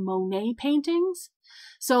Picasso and Monet paintings?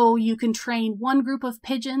 So you can train one group of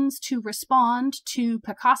pigeons to respond to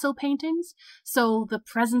Picasso paintings. So the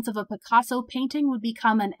presence of a Picasso painting would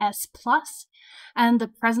become an S+, and the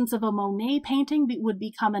presence of a Monet painting would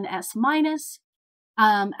become an S-.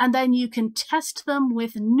 And then you can test them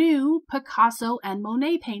with new Picasso and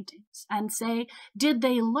Monet paintings and say, did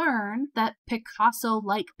they learn that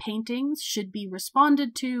Picasso-like paintings should be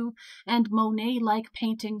responded to and Monet-like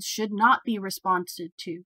paintings should not be responded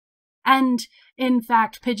to? And in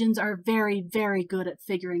fact, pigeons are very, very good at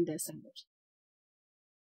figuring this out.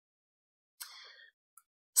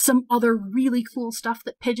 Some other really cool stuff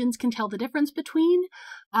that pigeons can tell the difference between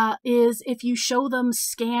is if you show them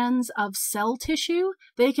scans of cell tissue,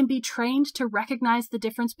 they can be trained to recognize the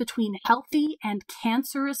difference between healthy and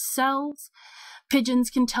cancerous cells. Pigeons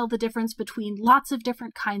can tell the difference between lots of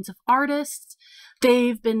different kinds of artists.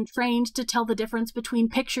 They've been trained to tell the difference between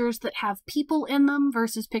pictures that have people in them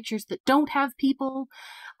versus pictures that don't have people,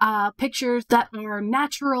 pictures that are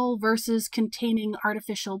natural versus containing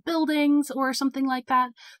artificial buildings or something like that.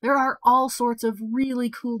 There are all sorts of really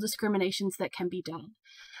cool discriminations that can be done.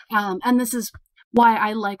 And this is why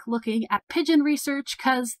I like looking at pigeon research,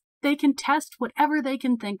 because they can test whatever they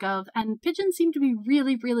can think of, and pigeons seem to be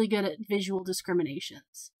really, really good at visual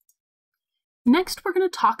discriminations. Next, we're going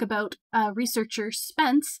to talk about researcher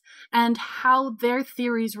Spence and how their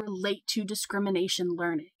theories relate to discrimination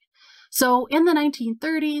learning. So in the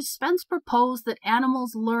 1930s, Spence proposed that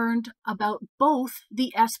animals learned about both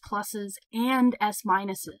the S pluses and S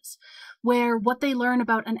minuses, where what they learn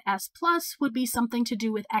about an S plus would be something to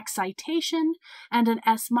do with excitation, and an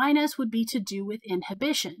S minus would be to do with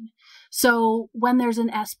inhibition. So when there's an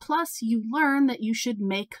S plus, you learn that you should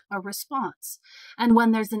make a response. And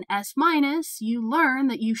when there's an S minus, you learn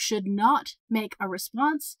that you should not make a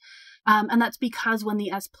response. And that's because when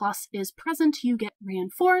the S plus is present, you get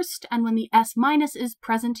reinforced, and when the S minus is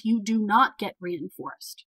present, you do not get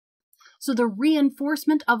reinforced. So the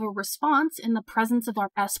reinforcement of a response in the presence of our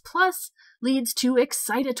S plus leads to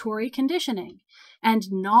excitatory conditioning,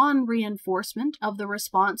 and non-reinforcement of the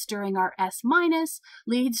response during our S minus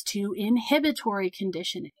leads to inhibitory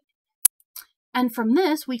conditioning. And from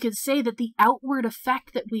this, we could say that the outward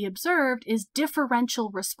effect that we observed is differential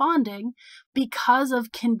responding because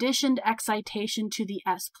of conditioned excitation to the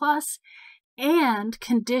S plus and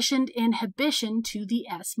conditioned inhibition to the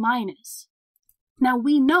S minus. Now,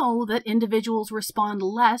 we know that individuals respond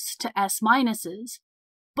less to S minuses,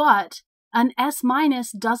 but an S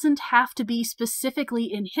minus doesn't have to be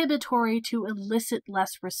specifically inhibitory to elicit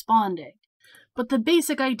less responding. But the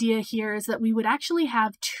basic idea here is that we would actually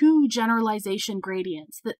have two generalization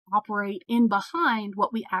gradients that operate in behind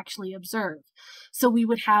what we actually observe. So we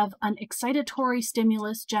would have an excitatory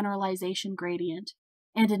stimulus generalization gradient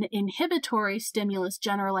and an inhibitory stimulus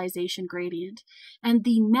generalization gradient, and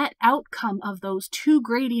the net outcome of those two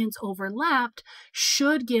gradients overlapped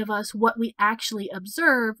should give us what we actually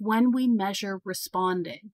observe when we measure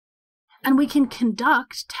responding. And we can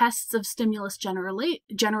conduct tests of stimulus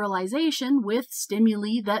generalization with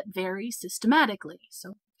stimuli that vary systematically.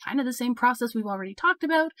 So kind of the same process we've already talked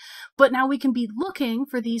about, but now we can be looking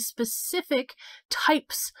for these specific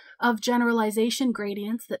types of generalization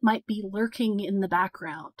gradients that might be lurking in the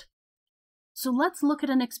background. So let's look at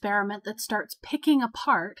an experiment that starts picking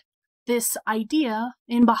apart this idea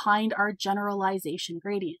in behind our generalization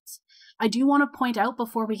gradients. I do want to point out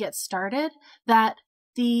before we get started that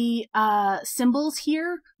the symbols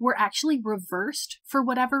here were actually reversed for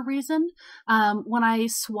whatever reason. When I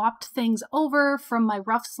swapped things over from my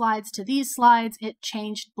rough slides to these slides, it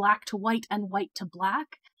changed black to white and white to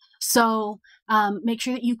black. So make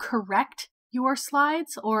sure that you correct your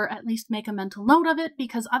slides, or at least make a mental note of it,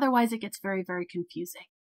 because otherwise it gets very, very confusing.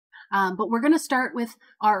 But we're going to start with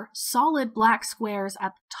our solid black squares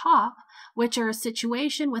at the top, which are a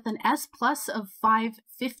situation with an S plus of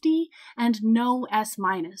 550 and no S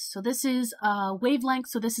minus. So this is a wavelength,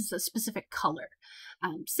 so this is a specific color.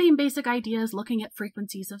 Same basic ideas, looking at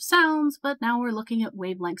frequencies of sounds, but now we're looking at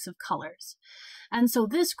wavelengths of colors. And so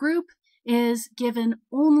this group is given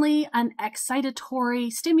only an excitatory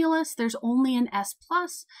stimulus. There's only an S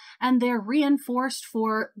plus, and they're reinforced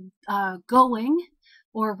for going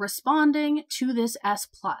or responding to this S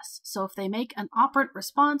plus. So if they make an operant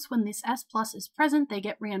response when this S plus is present, they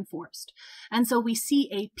get reinforced. And so we see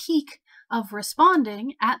a peak of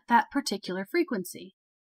responding at that particular frequency.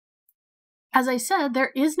 As I said,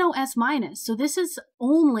 there is no S minus, so this is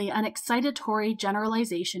only an excitatory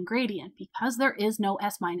generalization gradient because there is no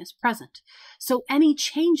S minus present. So any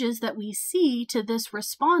changes that we see to this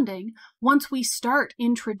responding, once we start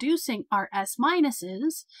introducing our S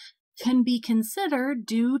minuses, can be considered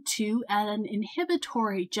due to an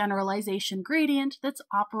inhibitory generalization gradient that's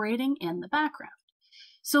operating in the background.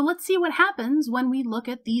 So let's see what happens when we look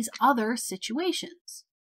at these other situations.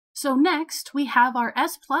 So next, we have our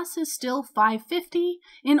S plus is still 550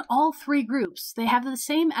 in all three groups. They have the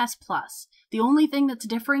same S plus. The only thing that's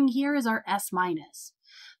differing here is our S minus.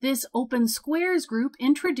 This open squares group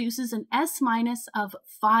introduces an S minus of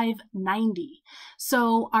 590.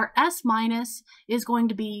 So our S minus is going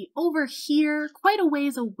to be over here, quite a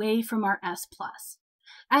ways away from our S plus.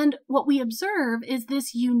 And what we observe is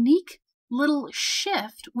this unique little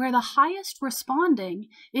shift where the highest responding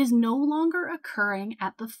is no longer occurring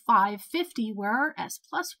at the 550 where our S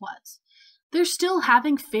plus was. They're still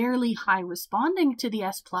having fairly high responding to the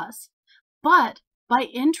S plus, but by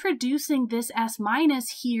introducing this S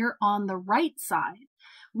minus here on the right side,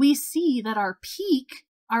 we see that our peak,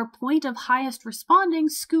 our point of highest responding,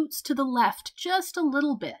 scoots to the left just a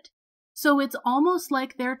little bit. So it's almost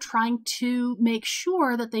like they're trying to make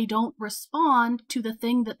sure that they don't respond to the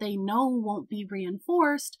thing that they know won't be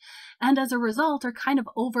reinforced, and as a result are kind of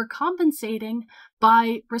overcompensating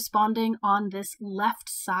by responding on this left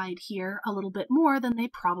side here a little bit more than they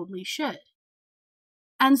probably should.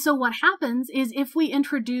 And so what happens is if we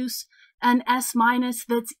introduce an S minus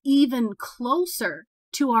that's even closer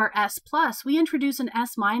to our S plus, we introduce an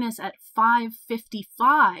S minus at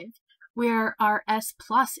 555, where our S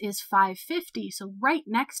plus is 550. So right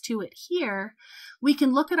next to it here, we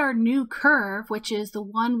can look at our new curve, which is the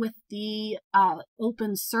one with the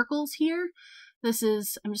open circles here. This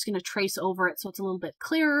is, I'm just going to trace over it so it's a little bit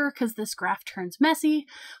clearer because this graph turns messy.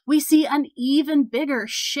 We see an even bigger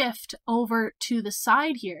shift over to the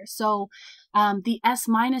side here. So the S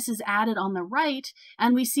minus is added on the right,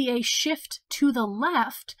 and we see a shift to the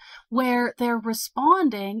left where they're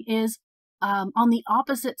responding is on the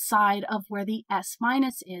opposite side of where the S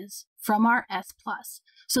minus is from our S plus.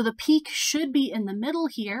 So the peak should be in the middle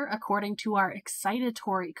here according to our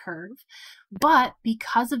excitatory curve, but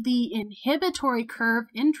because of the inhibitory curve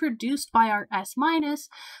introduced by our S minus,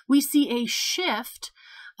 we see a shift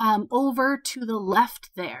over to the left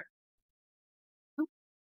there. Oops.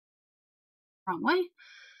 Wrong way.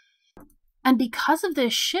 And because of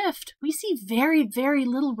this shift, we see very, very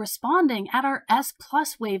little responding at our S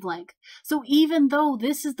plus wavelength. So even though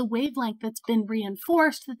this is the wavelength that's been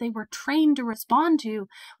reinforced, that they were trained to respond to,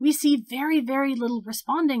 we see very, very little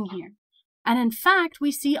responding here. And in fact,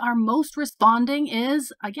 we see our most responding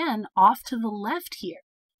is, again, off to the left here.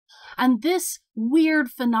 And this weird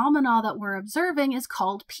phenomena that we're observing is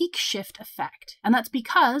called peak shift effect. And that's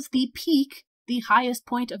because the peak, the highest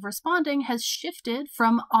point of responding, has shifted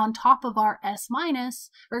from on top of our S minus,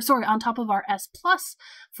 on top of our S plus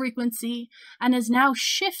frequency, and is now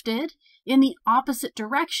shifted in the opposite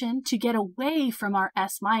direction to get away from our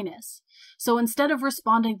S minus. So instead of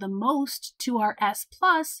responding the most to our S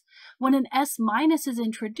plus, when an S minus is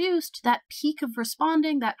introduced, that peak of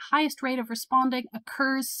responding, that highest rate of responding,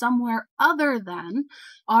 occurs somewhere other than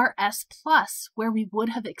our S plus, where we would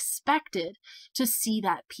have expected to see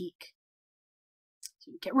that peak.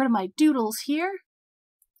 So get rid of my doodles here.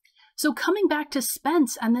 So coming back to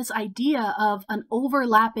Spence and this idea of an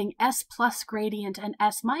overlapping S plus gradient and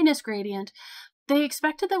S minus gradient, they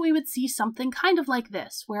expected that we would see something kind of like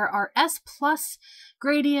this, where our S plus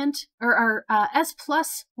gradient, or our S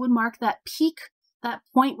plus would mark that peak, that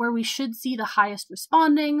point where we should see the highest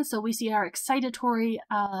responding. So we see our excitatory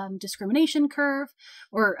discrimination curve,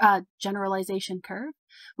 or generalization curve.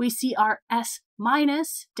 We see our S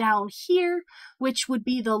minus down here, which would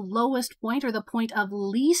be the lowest point, or the point of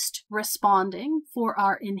least responding for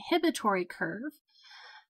our inhibitory curve.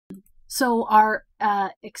 So our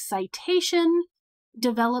excitation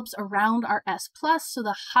develops around our S plus, so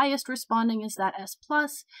the highest responding is that S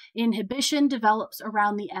plus. Inhibition develops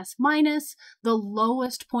around the S minus, the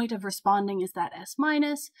lowest point of responding is that S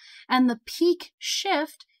minus, and the peak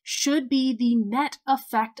shift should be the net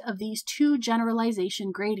effect of these two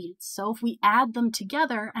generalization gradients. So if we add them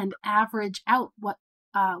together and average out what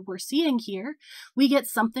we're seeing here, we get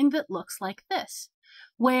something that looks like this,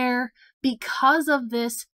 where because of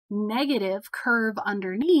this negative curve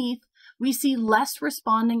underneath, we see less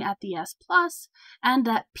responding at the S plus, and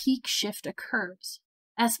that peak shift occurs.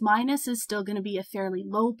 S minus is still going to be a fairly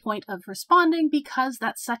low point of responding because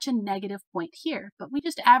that's such a negative point here, but we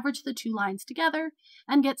just average the two lines together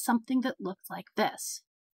and get something that looks like this.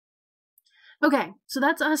 Okay, so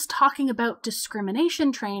that's us talking about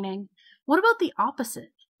discrimination training. What about the opposite?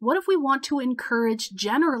 What if we want to encourage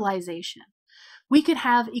generalization? We could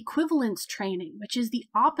have equivalence training, which is the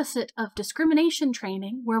opposite of discrimination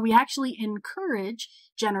training, where we actually encourage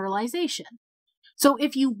generalization. So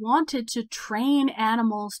if you wanted to train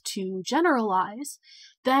animals to generalize,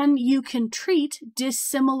 then you can treat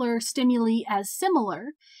dissimilar stimuli as similar,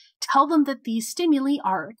 tell them that these stimuli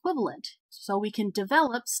are equivalent. So we can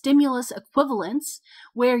develop stimulus equivalence,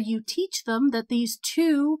 where you teach them that these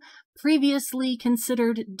two previously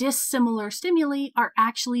considered dissimilar stimuli are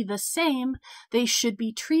actually the same, they should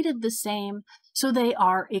be treated the same, so they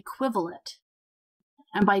are equivalent.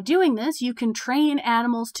 And by doing this, you can train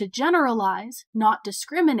animals to generalize, not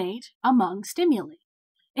discriminate, among stimuli.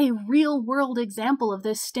 A real-world example of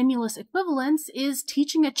this stimulus equivalence is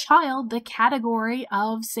teaching a child the category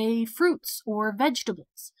of, say, fruits or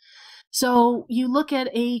vegetables. So you look at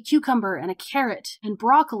a cucumber and a carrot and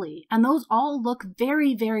broccoli, and those all look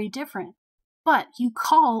very, very different. But you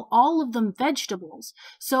call all of them vegetables,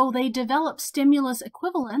 so they develop stimulus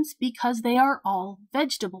equivalence because they are all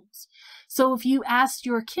vegetables. So if you asked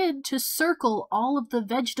your kid to circle all of the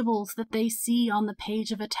vegetables that they see on the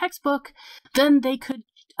page of a textbook, then they could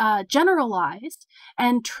generalize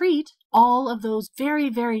and treat all of those very,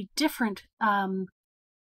 very different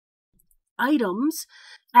items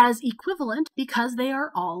as equivalent because they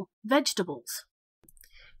are all vegetables.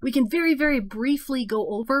 We can very, very briefly go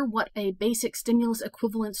over what a basic stimulus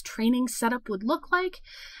equivalence training setup would look like.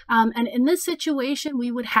 And in this situation,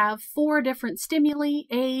 we would have 4 different stimuli,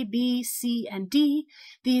 A, B, C, and D.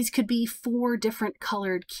 These could be 4 different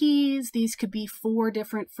colored keys. These could be 4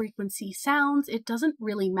 different frequency sounds. It doesn't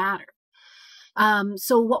really matter.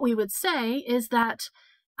 So what we would say is that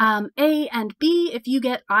A and B, if you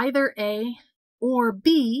get either A or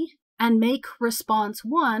B and make response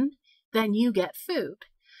 1, then you get food.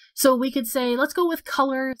 So we could say, let's go with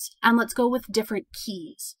colors and let's go with different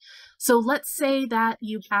keys. So let's say that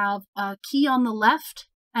you have a key on the left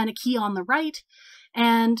and a key on the right.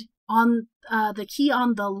 And on the key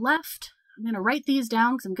on the left, I'm going to write these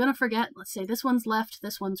down because I'm going to forget. Let's say this one's left,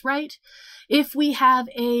 this one's right. If we have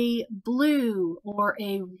a blue or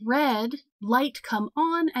a red light come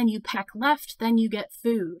on and you peck left, then you get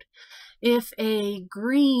food. If a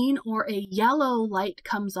green or a yellow light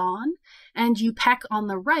comes on and you peck on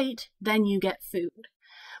the right, then you get food.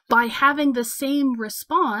 By having the same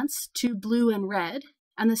response to blue and red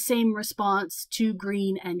and the same response to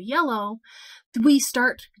green and yellow, we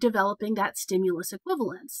start developing that stimulus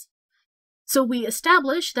equivalence. So we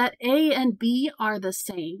establish that A and B are the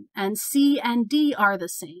same and C and D are the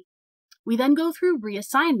same. We then go through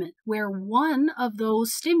reassignment, where one of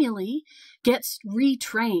those stimuli gets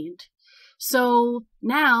retrained. So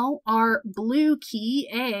now our blue key,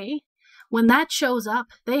 A, when that shows up,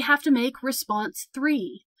 they have to make response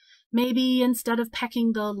 3. Maybe instead of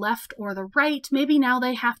pecking the left or the right, maybe now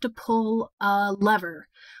they have to pull a lever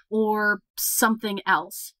or something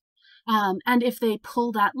else. And if they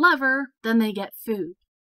pull that lever, then they get food.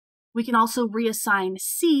 We can also reassign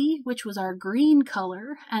C, which was our green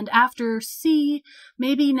color, and after C,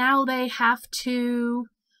 maybe now they have to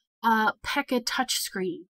peck a touch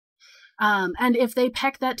screen. And if they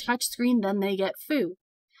peck that touch screen, then they get food.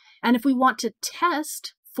 And if we want to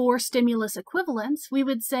test for stimulus equivalence, we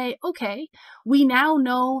would say, okay, we now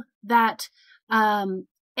know that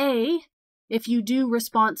A, if you do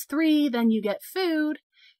response 3, then you get food.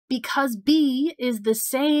 Because B is the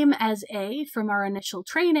same as A from our initial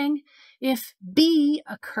training, if B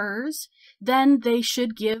occurs, then they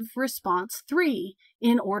should give response 3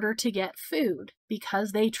 in order to get food,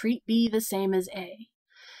 because they treat B the same as A.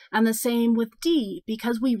 And the same with D,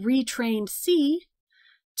 because we retrained C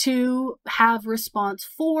to have response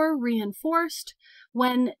 4 reinforced.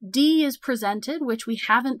 When D is presented, which we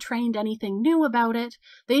haven't trained anything new about it,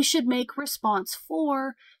 they should make response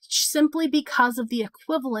 4 simply because of the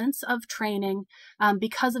equivalence of training,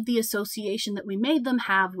 because of the association that we made them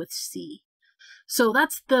have with C. So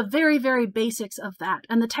that's the very, very basics of that.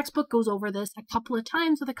 And the textbook goes over this a couple of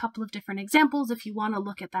times with a couple of different examples if you want to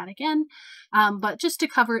look at that again. But just to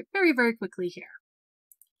cover it very, very quickly here.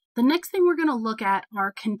 The next thing we're going to look at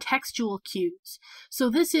are contextual cues. So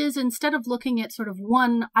this is, instead of looking at sort of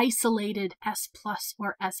one isolated S plus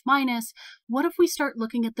or S minus, what if we start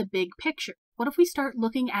looking at the big picture? What if we start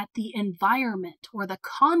looking at the environment or the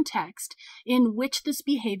context in which this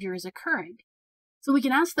behavior is occurring? So we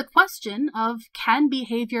can ask the question of, can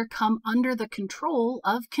behavior come under the control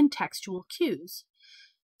of contextual cues?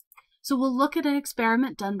 So we'll look at an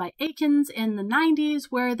experiment done by Aikens in the 90s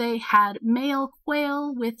where they had male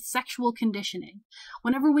quail with sexual conditioning.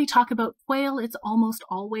 Whenever we talk about quail, it's almost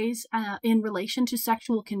always in relation to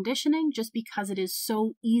sexual conditioning, just because it is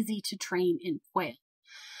so easy to train in quail.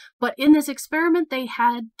 But in this experiment, they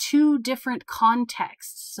had 2 different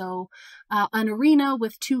contexts. So an arena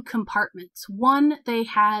with 2 compartments. One, they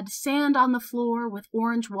had sand on the floor with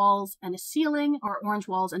orange walls and a ceiling, or orange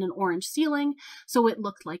walls and an orange ceiling. So it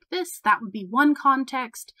looked like this. That would be one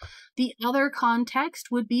context. The other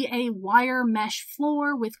context would be a wire mesh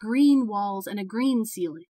floor with green walls and a green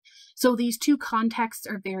ceiling. So these 2 contexts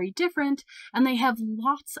are very different, and they have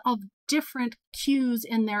lots of different cues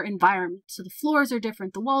in their environment. So the floors are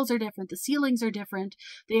different, the walls are different, the ceilings are different,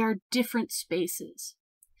 they are different spaces.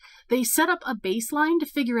 They set up a baseline to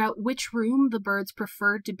figure out which room the birds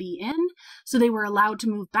preferred to be in, so they were allowed to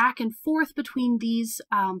move back and forth between these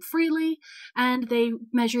freely, and they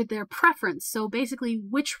measured their preference. So basically,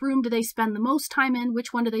 which room do they spend the most time in,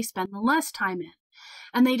 which one do they spend the less time in?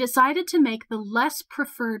 And they decided to make the less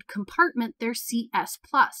preferred compartment their CS+,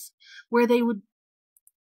 where they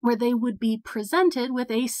would be presented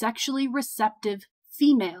with a sexually receptive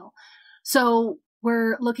female. So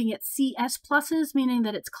we're looking at CS pluses, meaning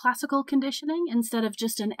that it's classical conditioning instead of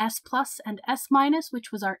just an S plus and S minus,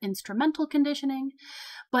 which was our instrumental conditioning.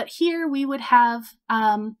 But here we would have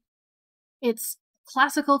it's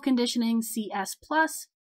classical conditioning CS plus.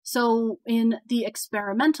 So in the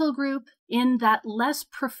experimental group, in that less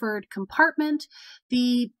preferred compartment,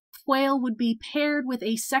 the quail would be paired with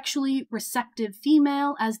a sexually receptive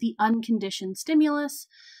female as the unconditioned stimulus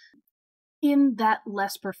in that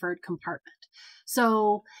less preferred compartment.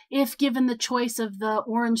 So if given the choice of the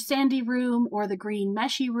orange sandy room or the green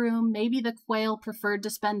meshy room, maybe the quail preferred to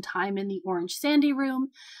spend time in the orange sandy room.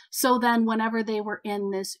 So then whenever they were in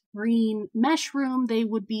this green mesh room, they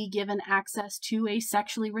would be given access to a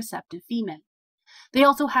sexually receptive female. They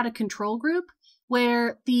also had a control group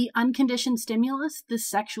where the unconditioned stimulus, the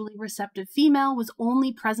sexually receptive female, was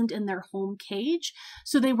only present in their home cage,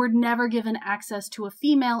 so they were never given access to a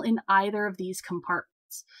female in either of these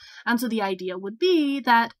compartments. And so the idea would be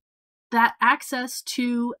that access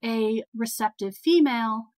to a receptive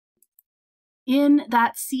female in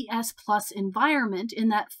that CS plus environment, in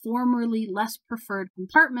that formerly less preferred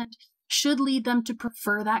compartment, should lead them to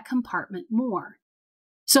prefer that compartment more.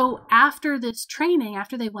 So after this training,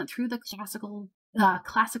 after they went through the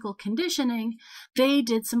classical conditioning, they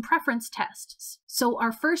did some preference tests. So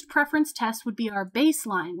our first preference test would be our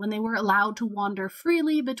baseline, when they were allowed to wander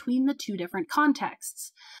freely between the two different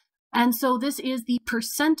contexts. And so this is the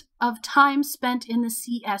percent of time spent in the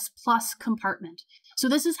CS plus compartment. So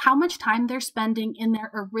this is how much time they're spending in their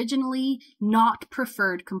originally not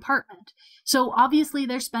preferred compartment. So obviously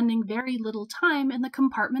they're spending very little time in the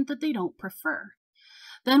compartment that they don't prefer.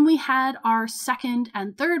 Then we had our second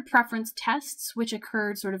and third preference tests, which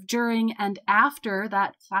occurred sort of during and after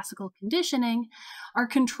that classical conditioning. Our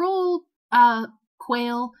control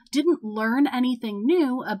quail didn't learn anything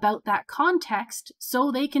new about that context,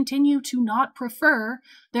 so they continue to not prefer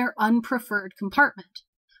their unpreferred compartment.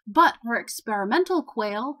 But our experimental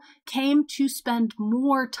quail came to spend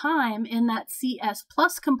more time in that CS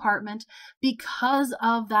plus compartment because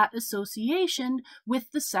of that association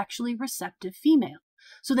with the sexually receptive female.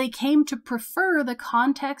 So they came to prefer the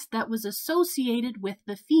context that was associated with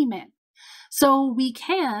the female. So we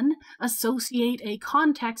can associate a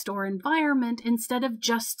context or environment instead of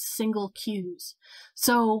just single cues.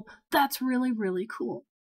 So that's really, really cool.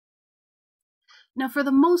 Now, for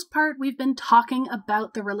the most part, we've been talking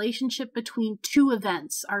about the relationship between two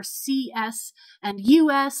events, our CS and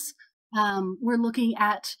US. We're looking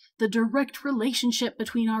at the direct relationship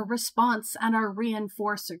between our response and our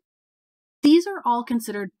reinforcer. These are all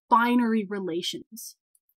considered binary relations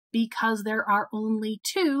because there are only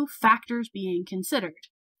two factors being considered.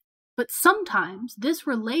 But sometimes this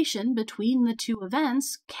relation between the two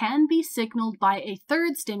events can be signaled by a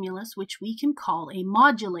third stimulus, which we can call a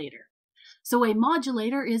modulator. So a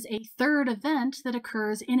modulator is a third event that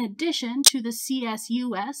occurs in addition to the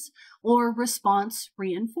CSUS or response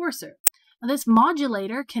reinforcer. Now, this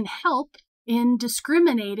modulator can help in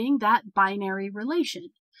discriminating that binary relation.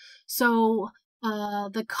 So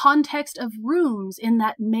the context of rooms in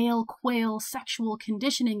that male quail sexual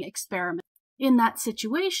conditioning experiment. In that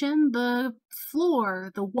situation, the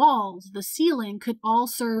floor, the walls, the ceiling could all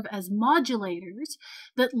serve as modulators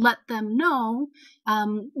that let them know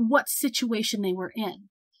what situation they were in.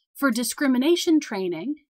 For discrimination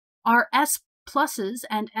training, our S pluses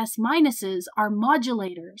and S minuses are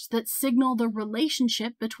modulators that signal the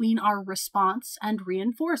relationship between our response and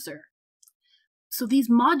reinforcer. So these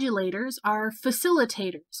modulators are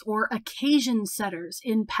facilitators or occasion setters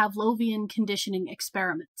in Pavlovian conditioning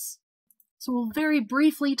experiments. So we'll very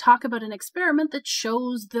briefly talk about an experiment that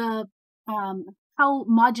shows the how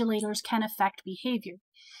modulators can affect behavior.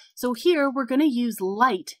 So here we're going to use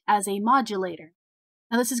light as a modulator.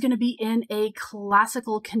 Now this is going to be in a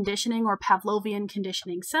classical conditioning or Pavlovian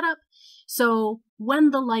conditioning setup. So when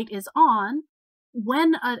the light is on,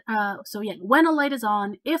 when a light is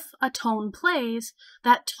on, if a tone plays,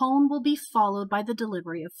 that tone will be followed by the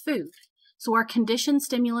delivery of food. So our conditioned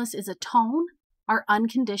stimulus is a tone, our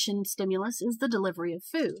unconditioned stimulus is the delivery of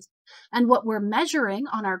food. And what we're measuring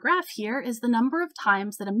on our graph here is the number of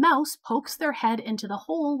times that a mouse pokes their head into the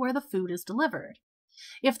hole where the food is delivered.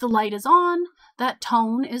 If the light is on, that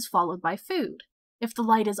tone is followed by food. If the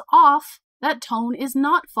light is off, that tone is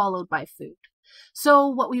not followed by food. So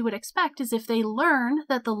what we would expect is if they learn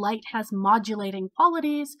that the light has modulating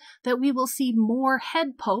qualities, that we will see more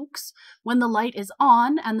head pokes when the light is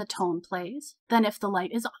on and the tone plays than if the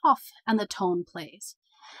light is off and the tone plays.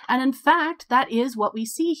 And in fact, that is what we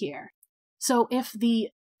see here. So if the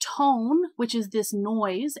tone, which is this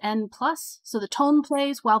noise, N+, so the tone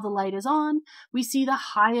plays while the light is on, we see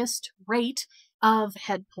the highest rate of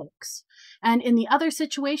head pokes. And in the other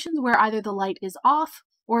situations where either the light is off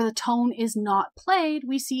or the tone is not played,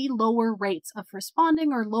 we see lower rates of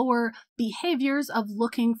responding or lower behaviors of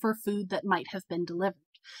looking for food that might have been delivered.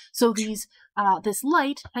 So this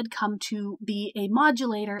light had come to be a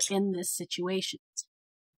modulator in this situation.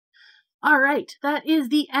 All right, that is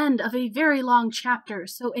the end of a very long chapter.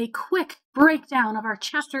 So a quick breakdown of our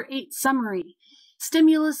Chapter 8 summary.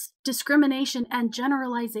 Stimulus, discrimination, and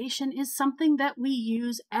generalization is something that we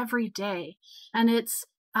use every day, and it's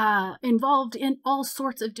involved in all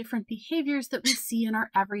sorts of different behaviors that we see in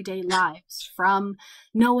our everyday lives, from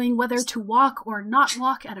knowing whether to walk or not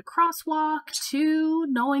walk at a crosswalk to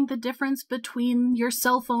knowing the difference between your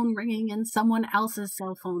cell phone ringing and someone else's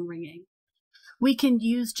cell phone ringing. We can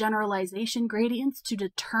use generalization gradients to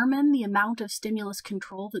determine the amount of stimulus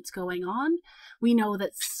control that's going on. We know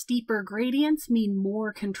that steeper gradients mean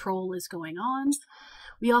more control is going on.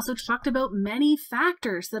 We also talked about many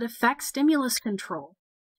factors that affect stimulus control.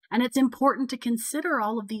 And it's important to consider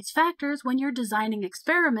all of these factors when you're designing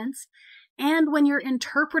experiments and when you're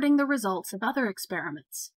interpreting the results of other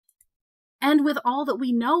experiments. And with all that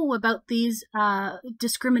we know about these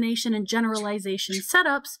discrimination and generalization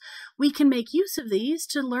setups, we can make use of these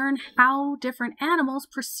to learn how different animals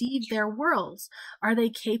perceive their worlds. Are they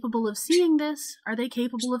capable of seeing this? Are they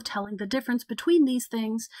capable of telling the difference between these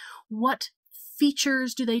things? What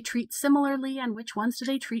features do they treat similarly and which ones do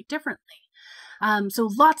they treat differently? So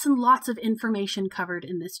lots and lots of information covered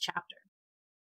in this chapter.